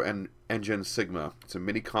Retro Engine Sigma. It's a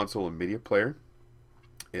mini console and media player.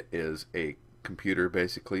 It is a computer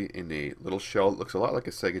basically in a little shell. It looks a lot like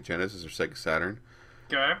a Sega Genesis or Sega Saturn.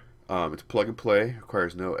 Okay. It's plug and play.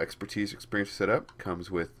 Requires no expertise, experience to set up.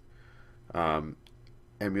 Comes with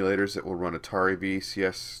emulators that will run Atari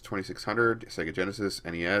VCS 2600, Sega Genesis,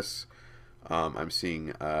 NES. I'm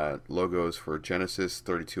seeing logos for Genesis,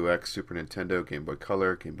 32X, Super Nintendo, Game Boy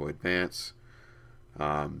Color, Game Boy Advance.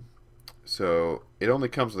 So it only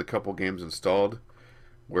comes with a couple games installed.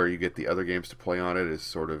 Where you get the other games to play on it is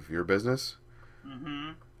sort of your business.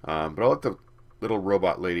 Mm-hmm. But I'll let the little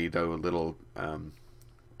robot lady do a little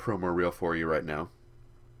promo reel for you right now.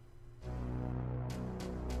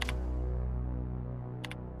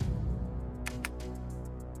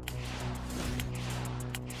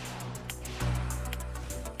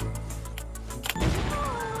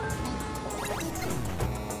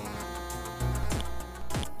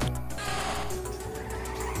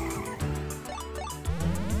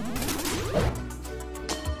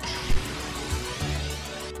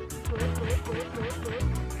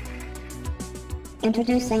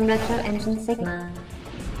 Introducing Retro Engine Sigma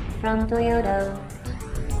from Toyota.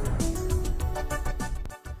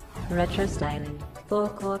 Retro styling,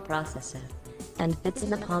 4-core processor, and fits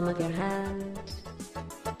in the palm of your hand.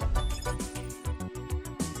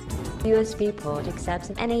 USB port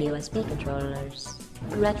accepts any USB controllers,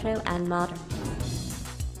 retro and modern.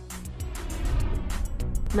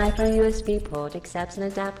 Micro USB port accepts an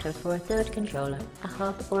adapter for a third controller, a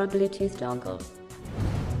hub, or a Bluetooth dongle.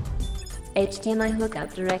 HDMI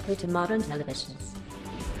hookup directly to modern televisions.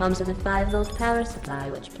 Comes with a 5-volt power supply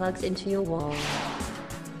which plugs into your wall.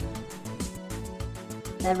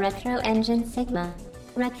 The Retro Engine Sigma.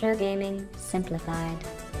 Retro gaming simplified.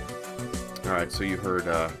 Alright, so you heard,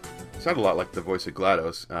 sounded a lot like the voice of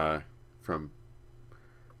GLaDOS from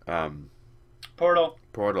Portal.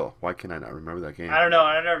 Why can I not remember that game? I don't know.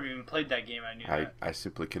 I never even played that game. I knew that. I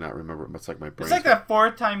simply cannot remember it. It's like my brain. It's like the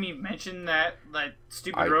fourth time you mentioned that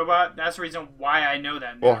stupid robot. That's the reason why I know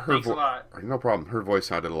that. Well, Thanks a lot. No problem. Her voice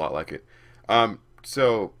sounded a lot like it.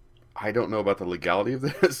 So I don't know about the legality of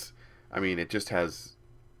this. I mean, it just has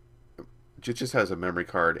a memory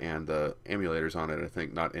card and the emulators on it. I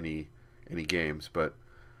think not any games, but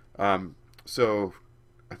so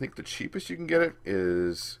I think the cheapest you can get it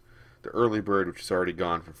is the early bird, which is already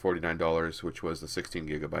gone for $49, which was the 16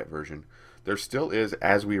 gigabyte version. There still is,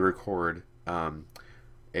 as we record,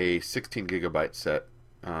 a 16 gigabyte set,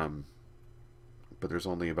 but there's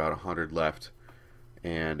only about 100 left,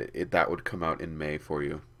 and that would come out in May for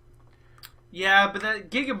you. Yeah, but that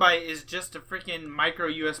gigabyte is just a freaking micro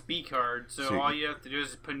USB card, so all you have to do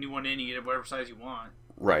is put a new one in and get it whatever size you want.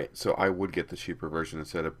 Right, so I would get the cheaper version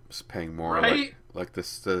instead of paying more. Right? Like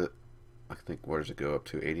this, I think, what does it go up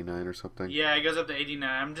to, 89 or something? Yeah, it goes up to 89.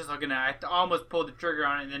 I'm just looking at it. I almost pulled the trigger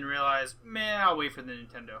on it and then realized, man, I'll wait for the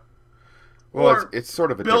Nintendo. Well, it's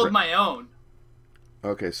sort of a build my own.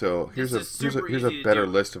 Okay, so here's a better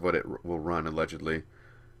list of what it will run, allegedly.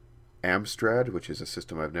 Amstrad, which is a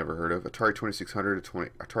system I've never heard of. Atari 2600,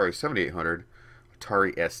 Atari 7800,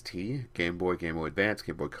 Atari ST, Game Boy Advance,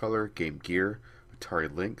 Game Boy Color, Game Gear,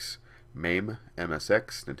 Atari Lynx, MAME,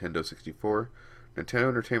 MSX, Nintendo 64, Nintendo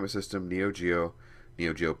Entertainment System, Neo Geo,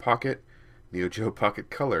 Neo Geo Pocket, Neo Geo Pocket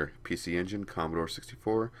Color, PC Engine, Commodore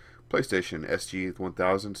 64, PlayStation,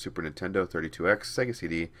 SG-1000, Super Nintendo, 32X, Sega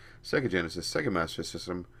CD, Sega Genesis, Sega Master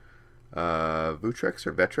System,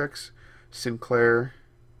 Vutrex, Sinclair.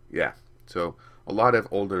 Yeah, so a lot of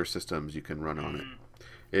older systems you can run on it.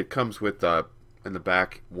 It comes with, in the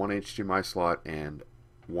back, one HDMI slot and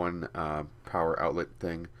one power outlet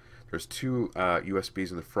thing. There's two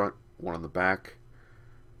USBs in the front, one on the back,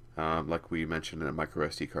 like we mentioned, in a micro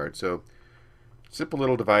SD card. So, simple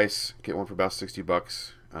little device. Get one for about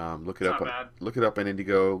 $60. Look it up. Look it up on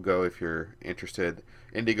Indiegogo if you're interested.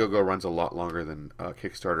 Indiegogo runs a lot longer than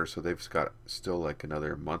Kickstarter, so they've got still like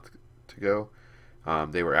another month to go.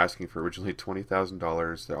 They were asking for originally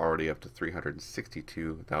 $20,000. They're already up to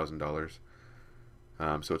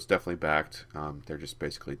 $362,000. So it's definitely backed. They're just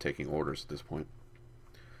basically taking orders at this point.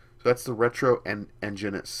 So that's the Retro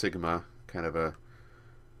Engine Sigma, kind of a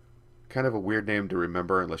weird name to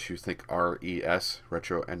remember unless you think RES,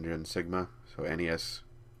 Retro Engine Sigma. So NES,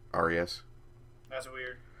 RES. That's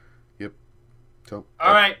weird. Yep. So.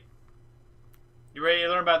 All right. You ready to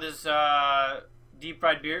learn about this deep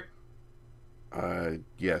fried beer?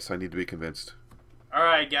 Yes, I need to be convinced. All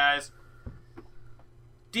right, guys.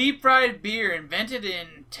 Deep fried beer invented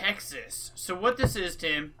in Texas. So what this is,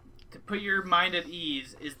 Tim, to put your mind at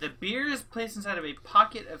ease, is the beer is placed inside of a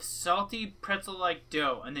pocket of salty pretzel-like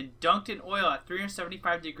dough and then dunked in oil at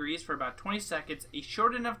 375 degrees for about 20 seconds, a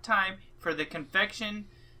short enough time for the confection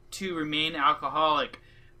to remain alcoholic.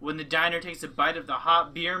 When the diner takes a bite of the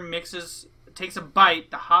hot beer mixes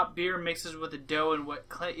with the dough and what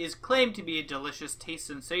is claimed to be a delicious taste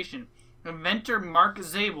sensation. Inventor Mark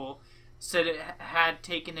Zabel said it had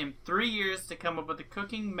taken him 3 years to come up with a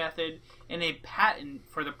cooking method, and a patent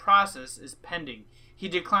for the process is pending. He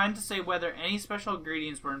declined to say whether any special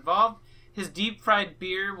ingredients were involved. His deep-fried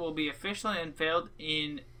beer will be officially unveiled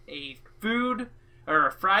in a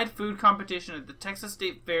fried food competition at the Texas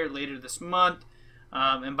State Fair later this month.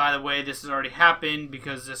 And by the way, this has already happened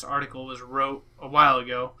because this article was wrote a while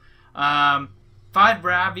ago. 5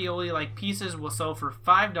 ravioli-like pieces will sell for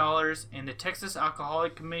 $5, and the Texas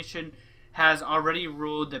Alcoholic Commission has already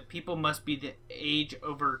ruled that people must be the age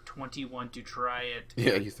over 21 to try it.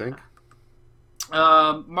 Yeah, you think?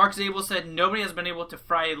 Mark Zabel said nobody has been able to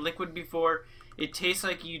fry a liquid before. It tastes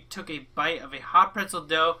like you took a bite of a hot pretzel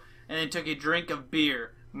dough and then took a drink of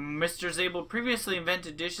beer. Mr. Zabel previously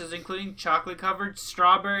invented dishes including chocolate-covered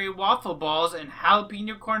strawberry waffle balls and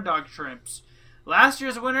jalapeno corn dog shrimps. Last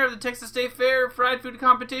year's winner of the Texas State Fair fried food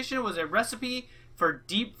competition was a recipe for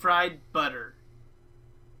deep-fried butter.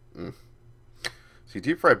 See,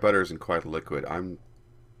 deep-fried butter isn't quite liquid. I'm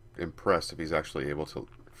impressed if he's actually able to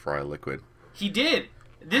fry liquid. He did.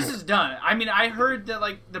 This is done. I mean, I heard that,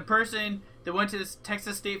 like, the person that went to this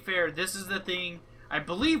Texas State Fair, this is the thing, I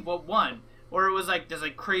believe, what won. Or it was, like, this,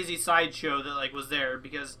 like, crazy sideshow that, like, was there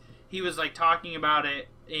because he was, like, talking about it,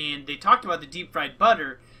 and they talked about the deep-fried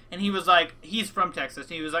butter, and he was like, he's from Texas,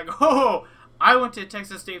 and he was like, oh, I went to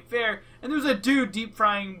Texas State Fair, and there was a dude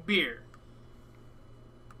deep-frying beer.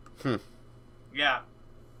 Yeah.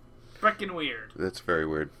 Frickin' weird. That's very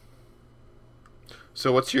weird.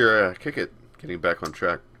 So what's your kick it? Getting back on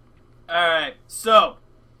track. Alright, so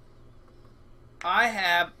I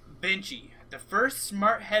have Benchy, the first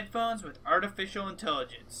smart headphones with artificial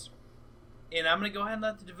intelligence. And I'm going to go ahead and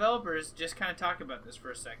let the developers just kind of talk about this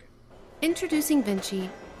for a second. Introducing Benchy,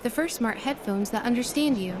 the first smart headphones that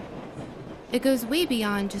understand you. It goes way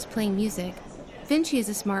beyond just playing music. Benchy is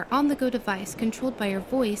a smart on-the-go device controlled by your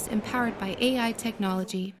voice and powered by AI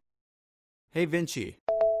technology. Hey Vinci,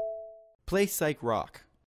 play Psych Rock.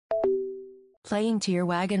 Playing To Your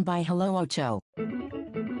Wagon by Hello Ocho.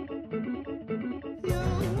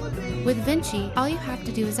 With Benchy, all you have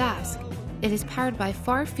to do is ask. It is powered by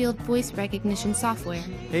far-field voice recognition software.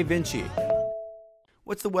 Hey Vinci,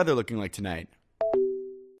 what's the weather looking like tonight?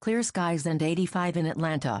 Clear skies and 85 in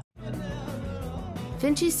Atlanta.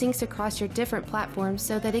 Benchy syncs across your different platforms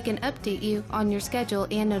so that it can update you on your schedule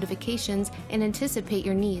and notifications and anticipate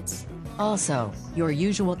your needs. Also, your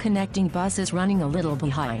usual connecting bus is running a little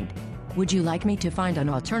behind. Would you like me to find an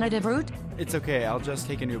alternative route? It's okay, I'll just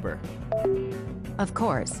take an Uber. Of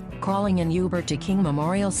course, calling an Uber to King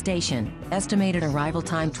Memorial Station. Estimated arrival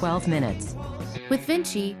time 12 minutes. With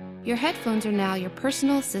Benchy, your headphones are now your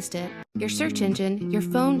personal assistant, your search engine, your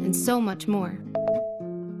phone, and so much more.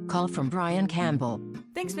 Call from Brian Campbell.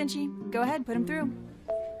 Thanks, Benchy. Go ahead, put him through.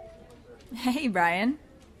 Hey, Brian.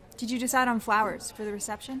 Did you decide on flowers for the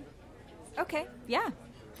reception? Okay, yeah.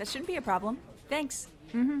 That shouldn't be a problem. Thanks.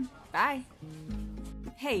 Bye.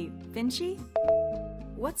 Hey, Benchy?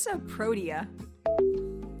 What's a protea?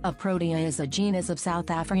 A protea is a genus of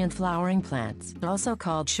South African flowering plants, also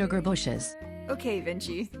called sugar bushes. Okay,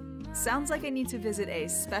 Benchy. Sounds like I need to visit a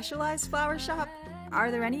specialized flower shop.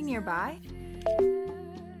 Are there any nearby?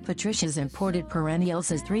 Patricia's imported perennials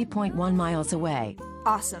is 3.1 miles away.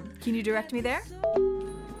 Awesome. Can you direct me there?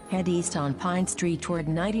 Head east on Pine Street toward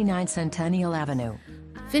 99 Centennial Avenue.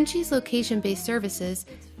 Benchy's location-based services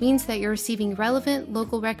means that you're receiving relevant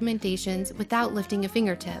local recommendations without lifting a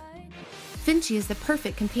fingertip. Benchy is the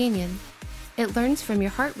perfect companion. It learns from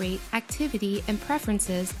your heart rate, activity, and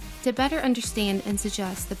preferences to better understand and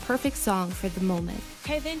suggest the perfect song for the moment.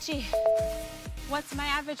 Hey Vinci, what's my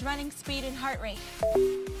average running speed and heart rate?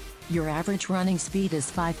 Your average running speed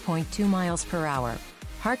is 5.2 miles per hour.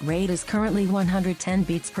 Heart rate is currently 110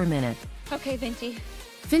 beats per minute. Okay, Vinci.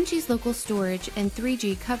 Vinci's local storage and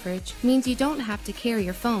 3G coverage means you don't have to carry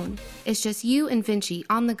your phone. It's just you and Vinci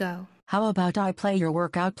on the go. How about I play your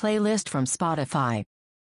workout playlist from Spotify?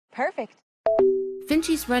 Perfect.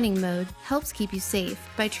 Vinci's running mode helps keep you safe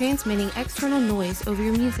by transmitting external noise over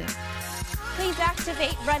your music. Please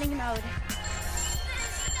activate running mode.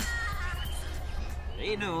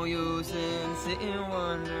 Ain't no use in sitting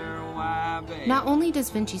wonder why, babe. Not only does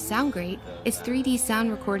Vinci sound great, its 3D sound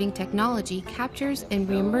recording technology captures and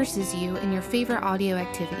reimmerses you in your favorite audio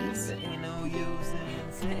activities. Ain't no use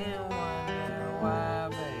in sitting wonder why,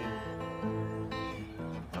 babe.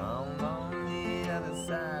 I'm on the other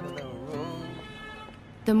side of the road.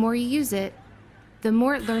 The more you use it, the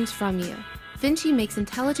more it learns from you. Vinci makes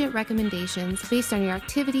intelligent recommendations based on your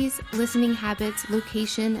activities, listening habits,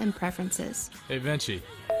 location, and preferences. Hey Vinci,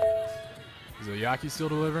 is Oyaki still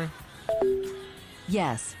delivering?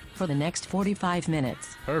 Yes, for the next 45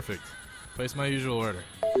 minutes. Perfect. Place my usual order.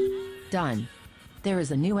 Done. There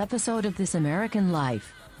is a new episode of This American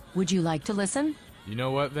Life. Would you like to listen? You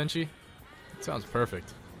know what, Vinci? It sounds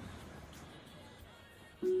perfect.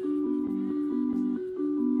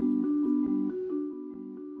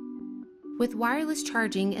 With wireless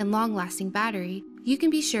charging and long-lasting battery, you can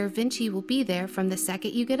be sure Vinci will be there from the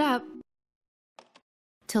second you get up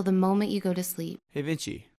till the moment you go to sleep. Hey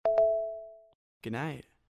Vinci. Good night.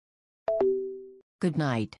 Good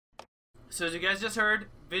night. So as you guys just heard,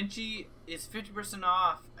 Vinci is 50%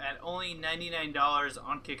 off at only $99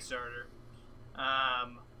 on Kickstarter.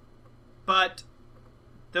 But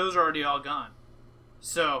those are already all gone.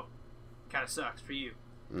 So, kind of sucks for you.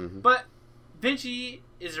 Mm-hmm. But Vinci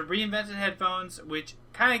is a reinvented headphones, which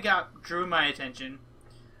kind of drew my attention.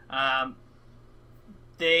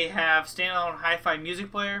 They have standalone hi-fi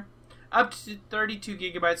music player, up to 32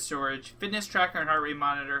 gigabytes storage, fitness tracker and heart rate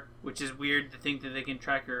monitor, which is weird to think that they can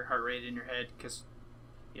track your heart rate in your head, because,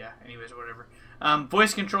 yeah, anyways, whatever.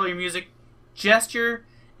 Voice control your music, gesture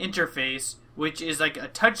interface, which is like a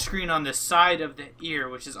touch screen on the side of the ear,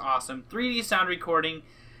 which is awesome, 3D sound recording,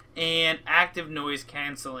 and active noise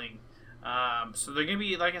canceling. So they're going to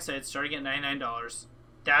be, like I said, starting at $99.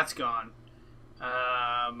 That's gone.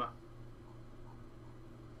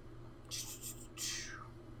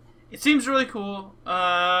 It seems really cool.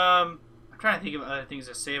 I'm trying to think of other things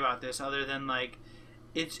to say about this other than, like,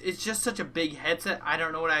 it's just such a big headset. I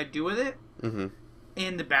don't know what I'd do with it. Mm-hmm.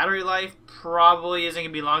 And the battery life probably isn't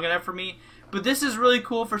going to be long enough for me. But this is really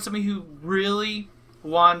cool for somebody who really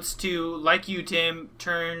wants to, like you, Tim,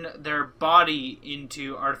 turn their body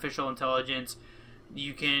into artificial intelligence.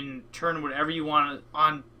 You can turn whatever you want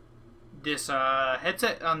on this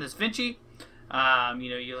headset, on this Vinci.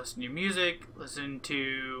 You listen to your music, listen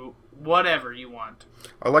to whatever you want.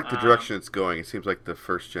 I like the direction it's going. It seems like the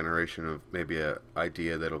first generation of maybe an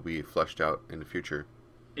idea that'll be fleshed out in the future.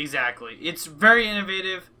 Exactly. It's very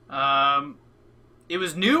innovative. It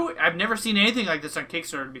was new. I've never seen anything like this on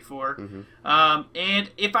Kickstarter before. Mm-hmm. And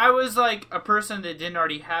if I was like a person that didn't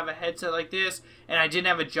already have a headset like this, and I didn't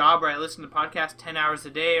have a job where I listened to podcasts 10 hours a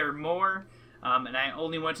day or more, and I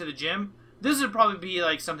only went to the gym, this would probably be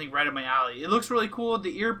like something right up my alley. It looks really cool.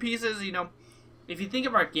 The earpieces, if you think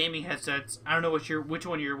of our gaming headsets, I don't know which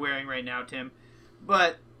one you're wearing right now, Tim,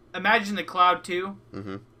 but imagine the Cloud 2,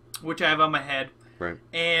 mm-hmm. which I have on my head. Right.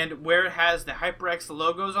 And where it has the HyperX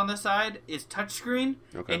logos on the side is touchscreen,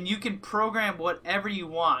 okay. And you can program whatever you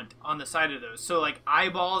want on the side of those. So like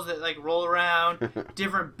eyeballs that like roll around,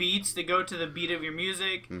 different beats that go to the beat of your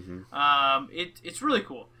music. Mm-hmm. It's really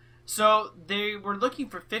cool. So they were looking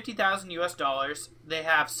for $50,000 US. They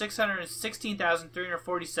have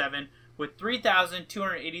 616,347 with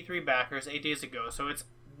 3,283 backers 8 days ago. So it's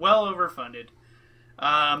well overfunded.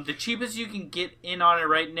 The cheapest you can get in on it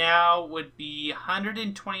right now would be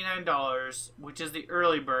 $129, which is the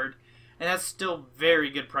early bird, and that's still very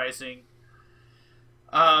good pricing.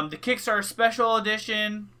 The Kickstarter Special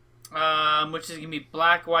Edition, which is going to be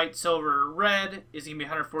black, white, silver, red, is going to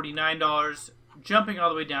be $149, jumping all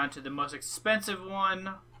the way down to the most expensive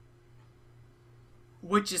one,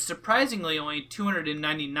 which is surprisingly only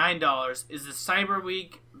 $299, is the Cyber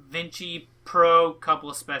Week Vinci Pro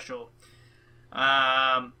Couple Special.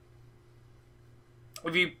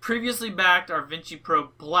 If you previously backed our Vinci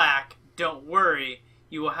Pro Black, don't worry,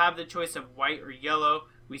 you will have the choice of white or yellow.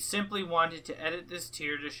 We simply wanted to edit this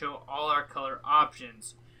tier to show all our color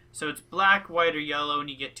options. So it's black, white, or yellow, and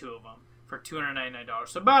you get two of them. for $299.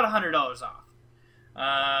 So about $100 off.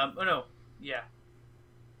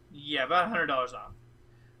 Yeah, about $100 off.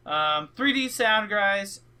 3D sound,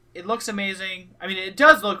 guys. It looks amazing. I mean, it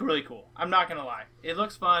does look really cool. I'm not going to lie. It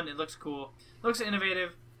looks fun. It looks cool. It looks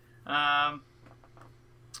innovative. And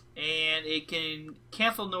it can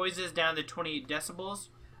cancel noises down to 28 decibels.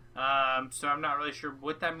 So I'm not really sure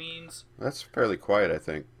what that means. That's fairly quiet, I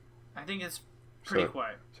think. I think it's pretty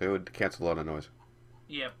quiet. So it would cancel a lot of noise.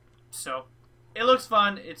 Yeah. So it looks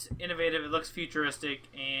fun. It's innovative. It looks futuristic.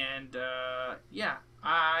 And, yeah.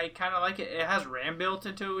 I kind of like it. It has RAM built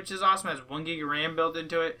into it, which is awesome. It has 1 gig of RAM built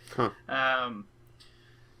into it. Huh. I'm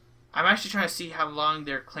actually trying to see how long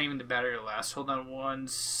they're claiming the battery will last. Hold on 1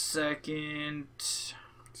 second. It's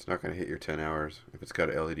not going to hit your 10 hours if it's got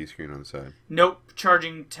an LED screen on the side. Nope.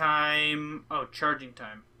 Charging time. Oh, charging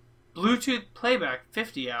time. Bluetooth playback,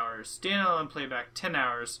 50 hours. Standalone playback, 10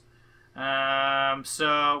 hours.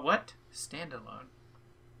 So, what? Standalone.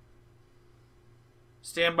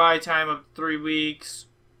 Standby time of 3 weeks.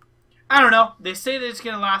 I don't know. They say that it's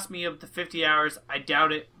going to last me up to 50 hours. I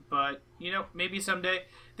doubt it, but, maybe someday.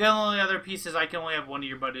 The only other piece is I can only have 1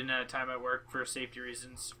 earbud in at a time at work for safety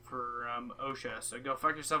reasons for OSHA. So go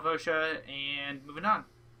fuck yourself, OSHA, and moving on.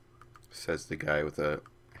 Says the guy with a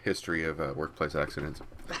history of workplace accidents.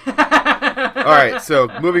 Alright, so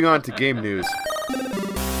moving on to game news.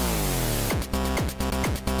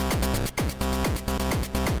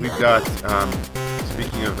 We've got,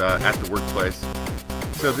 speaking of at the workplace,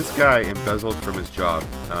 so this guy embezzled from his job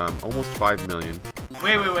almost $5 million.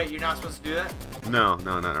 Wait, you're not supposed to do that? No,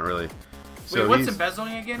 not really. So wait, what's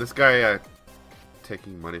embezzling again? This guy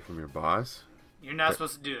taking money from your boss. You're not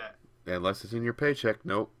supposed to do that. Unless it's in your paycheck,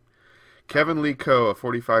 nope. Kevin Lee Coe, a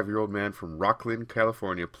 45-year-old man from Rocklin,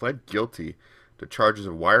 California, pled guilty to charges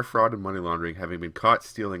of wire fraud and money laundering, having been caught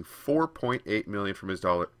stealing $4.8 million from his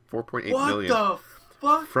 $4.8 million What the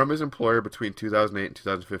fuck? from his employer between 2008 and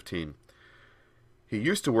 2015. He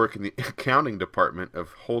used to work in the accounting department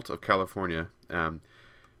of Holt of California.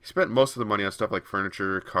 He spent most of the money on stuff like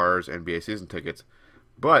furniture, cars, NBA season tickets,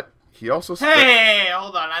 but he also spent... Hey,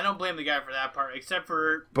 hold on. I don't blame the guy for that part, except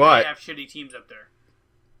for they have shitty teams up there.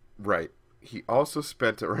 Right. He also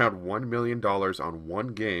spent around $1 million on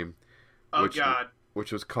one game,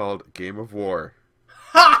 which was called Game of War.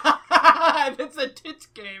 That's a tits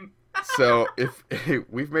game. So,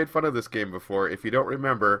 we've made fun of this game before. If you don't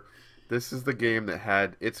remember, this is the game that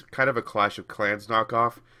had... It's kind of a Clash of Clans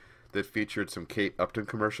knockoff that featured some Kate Upton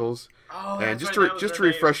commercials. Oh, and just to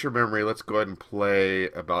refresh your memory, let's go ahead and play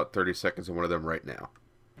about 30 seconds of one of them right now.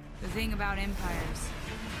 The thing about empires,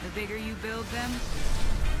 the bigger you build them,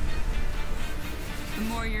 the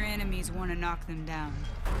more your enemies want to knock them down.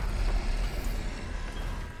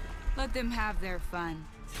 Let them have their fun.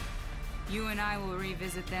 You and I will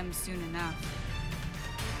revisit them soon enough.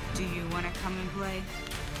 Do you want to come and play?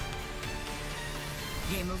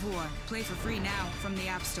 Game of War. Play for free now from the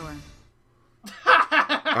App Store.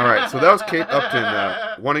 Alright, so that was Kate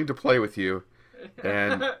Upton wanting to play with you.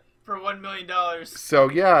 And for $1 million. So,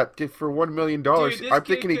 yeah, for $1 million, Dude, I'm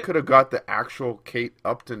thinking he could have got the actual Kate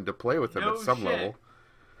Upton to play with him at some level.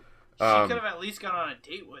 She could have at least gone on a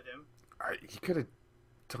date with him. He could have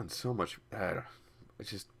done so much. It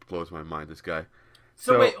just blows my mind, this guy.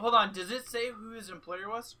 So wait, hold on. Does it say who his employer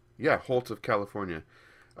was? Yeah, Holt of California.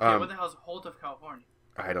 What the hell is Holt of California?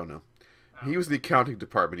 I don't know. Oh. He was in the accounting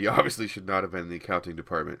department. He obviously should not have been in the accounting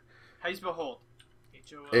department. How do you spell Holt?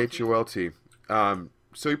 H-O-L-T.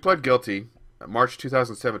 So he pled guilty. March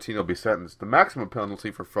 2017, he'll be sentenced. The maximum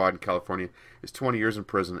penalty for fraud in California is 20 years in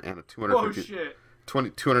prison and a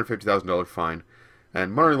 $250,000 fine.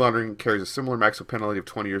 And money laundering carries a similar maximum penalty of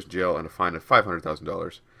 20 years in jail and a fine of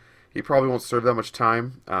 $500,000. He probably won't serve that much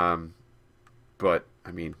time, but,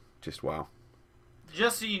 I mean, just wow.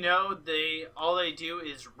 Just so you know, all they do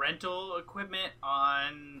is rental equipment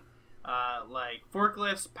on, like,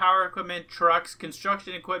 forklifts, power equipment, trucks,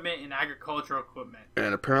 construction equipment, and agricultural equipment.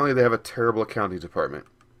 And apparently they have a terrible accounting department.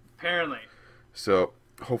 Apparently. So,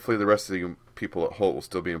 hopefully the rest of the people at Holt will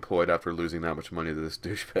still be employed after losing that much money to this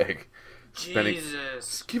douchebag.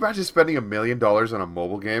 Jesus. Can you imagine spending $1 million on a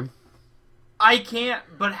mobile game? I can't,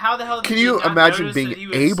 but how the hell did Can you imagine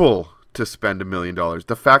being able to spend $1 million?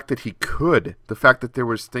 The fact that he could, the fact that there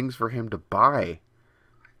was things for him to buy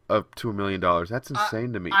up to $1 million, that's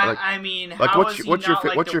insane to me. I mean, how is he not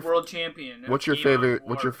the world champion? What's your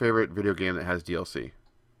favorite video game that has DLC?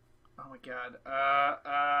 Oh my god.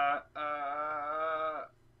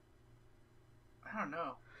 I don't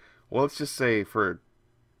know. Well, let's just say for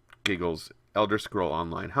giggles, Elder Scroll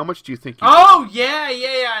Online. How much do you think? Oh yeah.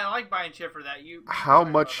 I like buying shit for that. How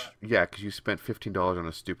much? Yeah, because you spent $15 on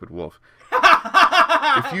a stupid wolf.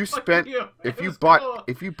 If you spent, if you bought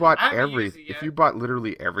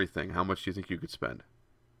literally everything, how much do you think you could spend?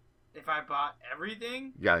 If I bought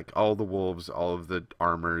everything? Yeah, like all the wolves, all of the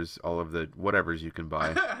armors, all of the whatevers you can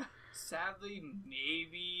buy. Sadly,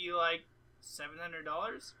 maybe like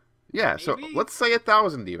 $700. Yeah, maybe? so let's say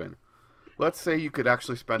 1,000 even. Let's say you could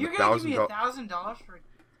actually spend $1,000. You're gonna give me $1,000 for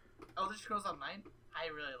Elder Scrolls Online? I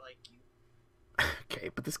really like you. Okay,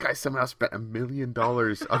 but this guy somehow spent $1 million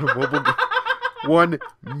on a mobile game. $1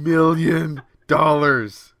 million.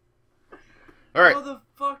 All right. How the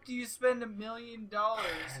fuck do you spend $1 million? I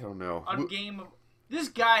don't know. On Game of... This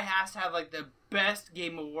guy has to have like the best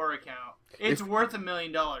Game of War account. It's worth $1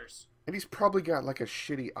 million. And he's probably got like a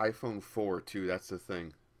shitty iPhone 4 too. That's the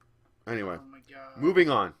thing. Anyway, oh my God. Moving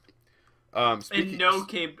on. And no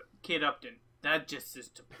Kate Upton. That just is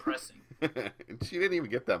depressing. She didn't even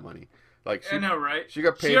get that money. Like I know, right? She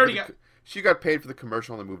got paid. She got paid for the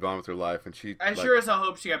commercial and moved on with her life. And I sure as hell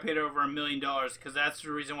hope she got paid over $1 million because that's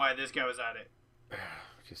the reason why this guy was at it.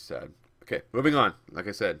 Just sad. Okay, moving on. Like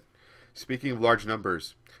I said, speaking of large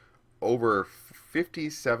numbers, over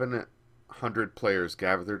 5,700 players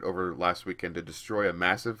gathered over last weekend to destroy a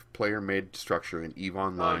massive player-made structure in EVE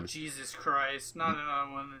Online. Oh, Jesus Christ. Not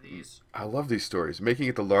another one of these. I love these stories, making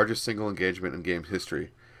it the largest single engagement in game's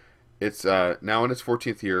history. It's now in its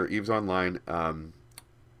 14th year. EVE's Online, over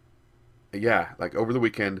the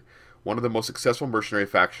weekend, one of the most successful mercenary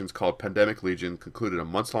factions called Pandemic Legion concluded a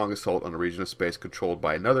months-long assault on a region of space controlled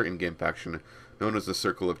by another in-game faction known as the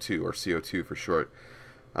Circle of Two, or CO2 for short.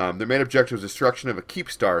 Their main objective was destruction of a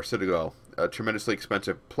Keepstar Citadel, a tremendously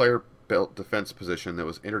expensive player-built defense position that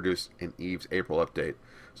was introduced in EVE's April update.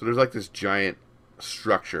 So there's like this giant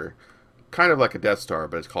structure, kind of like a Death Star,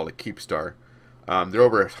 but it's called a Keepstar. They're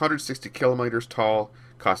over 160 kilometers tall,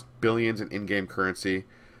 cost billions in in-game currency.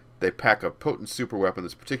 They pack a potent super weapon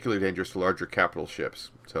that's particularly dangerous to larger capital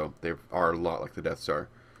ships. So they are a lot like the Death Star.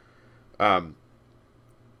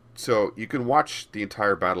 So you can watch the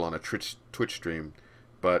entire battle on a Twitch stream,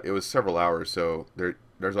 but it was several hours, so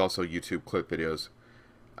there's also YouTube clip videos.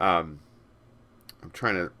 I'm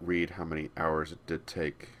trying to read how many hours it did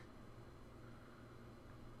take.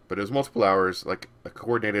 But it was multiple hours, like a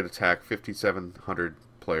coordinated attack, 5,700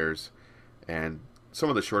 players, and some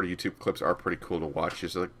of the shorter YouTube clips are pretty cool to watch.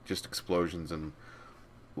 Just explosions and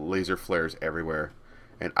laser flares everywhere.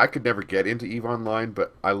 And I could never get into EVE Online,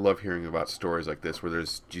 but I love hearing about stories like this where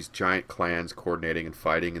there's these giant clans coordinating and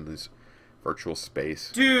fighting in this virtual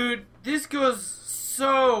space. Dude, this goes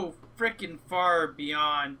so freaking far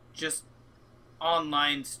beyond just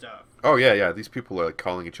online stuff. Oh, yeah. These people are like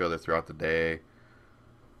calling each other throughout the day.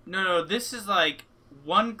 No, this is like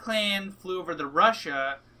one clan flew over to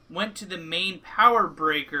Russia, went to the main power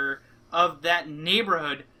breaker of that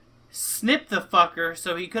neighborhood, snipped the fucker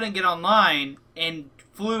so he couldn't get online, and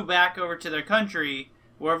flew back over to their country,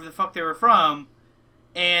 wherever the fuck they were from,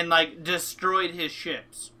 and like destroyed his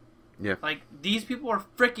ships. Yeah. Like, these people are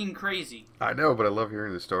freaking crazy. I know, but I love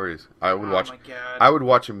hearing the stories. I would my God. I would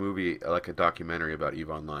watch a movie, like a documentary about EVE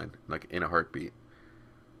Online, like in a heartbeat,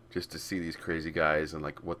 just to see these crazy guys and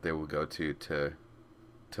like what they will go to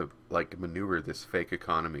like maneuver this fake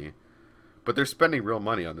economy. But they're spending real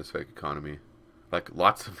money on this fake economy. Like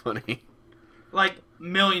lots of money. Like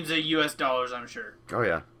millions of US dollars, I'm sure. Oh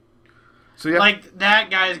yeah. So yeah. Like that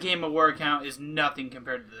guy's Game of War account is nothing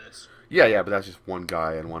compared to this. Yeah, but that's just one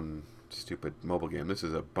guy and one stupid mobile game. This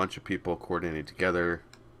is a bunch of people coordinating together.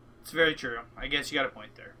 It's very true. I guess you got a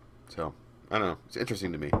point there. So, I don't know. It's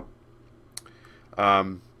interesting to me.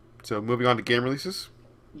 So moving on to game releases.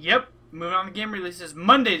 Yep. Moving on to game releases.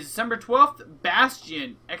 Monday, December 12th,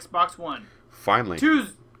 Bastion, Xbox One. Finally.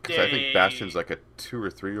 Tuesday. Because I think Bastion's like a 2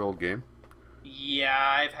 or 3 year old game. Yeah,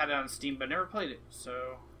 I've had it on Steam, but never played it.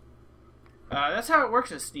 So, that's how it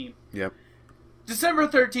works with Steam. Yep. December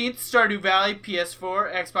 13th, Stardew Valley,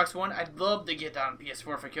 PS4, Xbox One. I'd love to get that on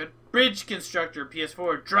PS4 if I could. Bridge Constructor,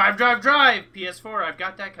 PS4. Drive, PS4. I've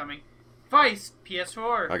got that coming. Feist,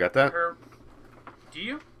 PS4. I got that. Do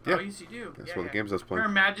you? Yeah. Oh, yes, you do. That's one of the games I was playing. Her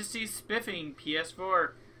Majesty's Spiffing,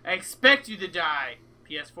 PS4. I Expect You to Die,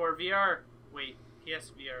 PS4 VR. Wait,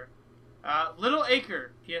 PSVR. Little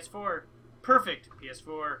Acre, PS4. Perfect,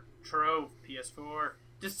 PS4. Trove, PS4.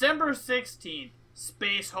 December 16th,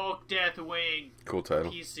 Space Hulk Deathwing. Cool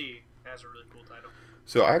title. PC. That's a really cool title.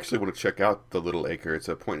 So I actually want to check out The Little Acre. It's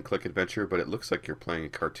a point-and-click adventure, but it looks like you're playing a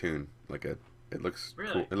cartoon. It looks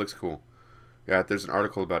really cool. It looks cool. Yeah, there's an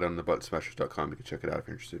article about it on thebuttonsmashers.com. You can check it out if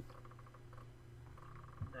you're interested.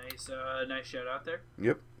 Nice shout out there.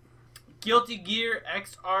 Yep. Guilty Gear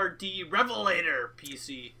XRD Revelator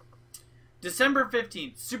PC. December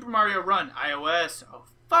 15th, Super Mario Run iOS. Oh,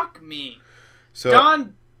 fuck me. So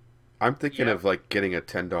Don, I'm thinking of like getting a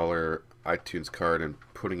 $10 iTunes card and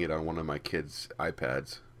putting it on one of my kids'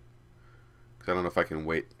 iPads. Because I don't know if I can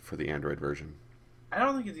wait for the Android version. I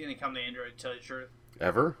don't think it's going to come to Android, to tell you the truth.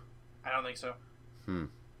 Ever? I don't think so.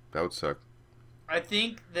 That would suck. I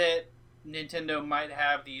think that Nintendo might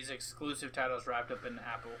have these exclusive titles wrapped up in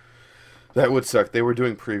Apple. That would suck. They were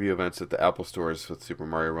doing preview events at the Apple stores with Super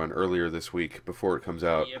Mario Run earlier this week before it comes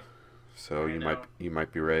out. Yep. So you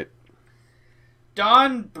might be right.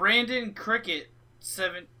 Don Brandon Cricket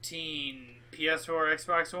 17 PS4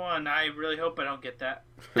 Xbox One. I really hope I don't get that.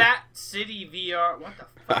 Fat City VR. What the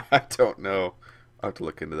fuck? I don't know. I'll have to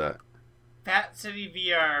look into that. Fat City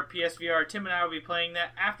VR, PSVR. Tim and I will be playing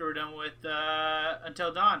that after we're done with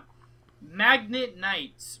Until Dawn. Magnet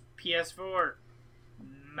Knights, PS4.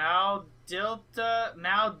 Maldildo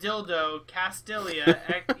Castilia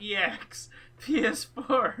EX,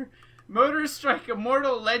 PS4. Motor Strike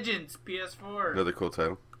Immortal Legends, PS4. Another cool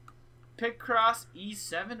title. Picross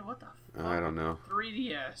E7? What the fuck? I don't know.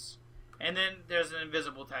 3DS. And then there's an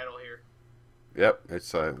invisible title here. Yep,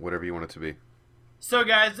 it's whatever you want it to be. So,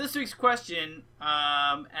 guys, this week's question,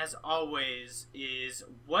 as always, is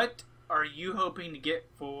what are you hoping to get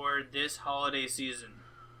for this holiday season?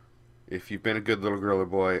 If you've been a good little girl or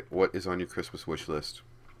boy, what is on your Christmas wish list?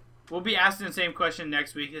 We'll be asking the same question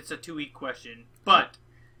next week. It's a 2-week question. But,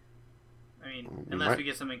 I mean, unless we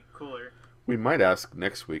get something cooler. We might ask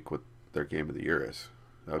next week what their game of the year is.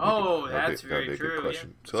 That's very true. Good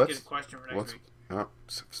question. Yeah. So let's get a question for next week.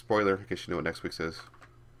 Spoiler, in case you know what next week says.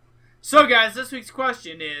 So, guys, this week's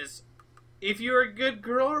question is, if you're a good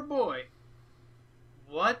girl or boy,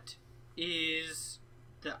 what is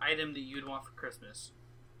the item that you'd want for Christmas?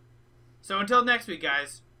 So until next week,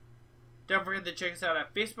 guys, don't forget to check us out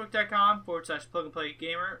at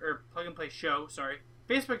facebook.com/plug-and-play-gamer, or plug-and-play-show, sorry.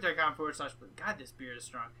 Facebook.com/, God, this beard is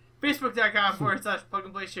strong.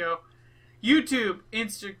 Facebook.com/plug-and-play-show. YouTube,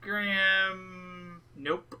 Instagram,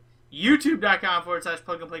 nope.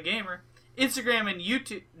 YouTube.com/plug-and-play-gamer. Instagram and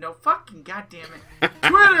YouTube, no fucking goddamn it.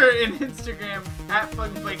 Twitter and Instagram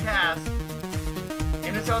 @plug-and-play-cast.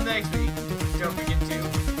 And until next week, don't forget to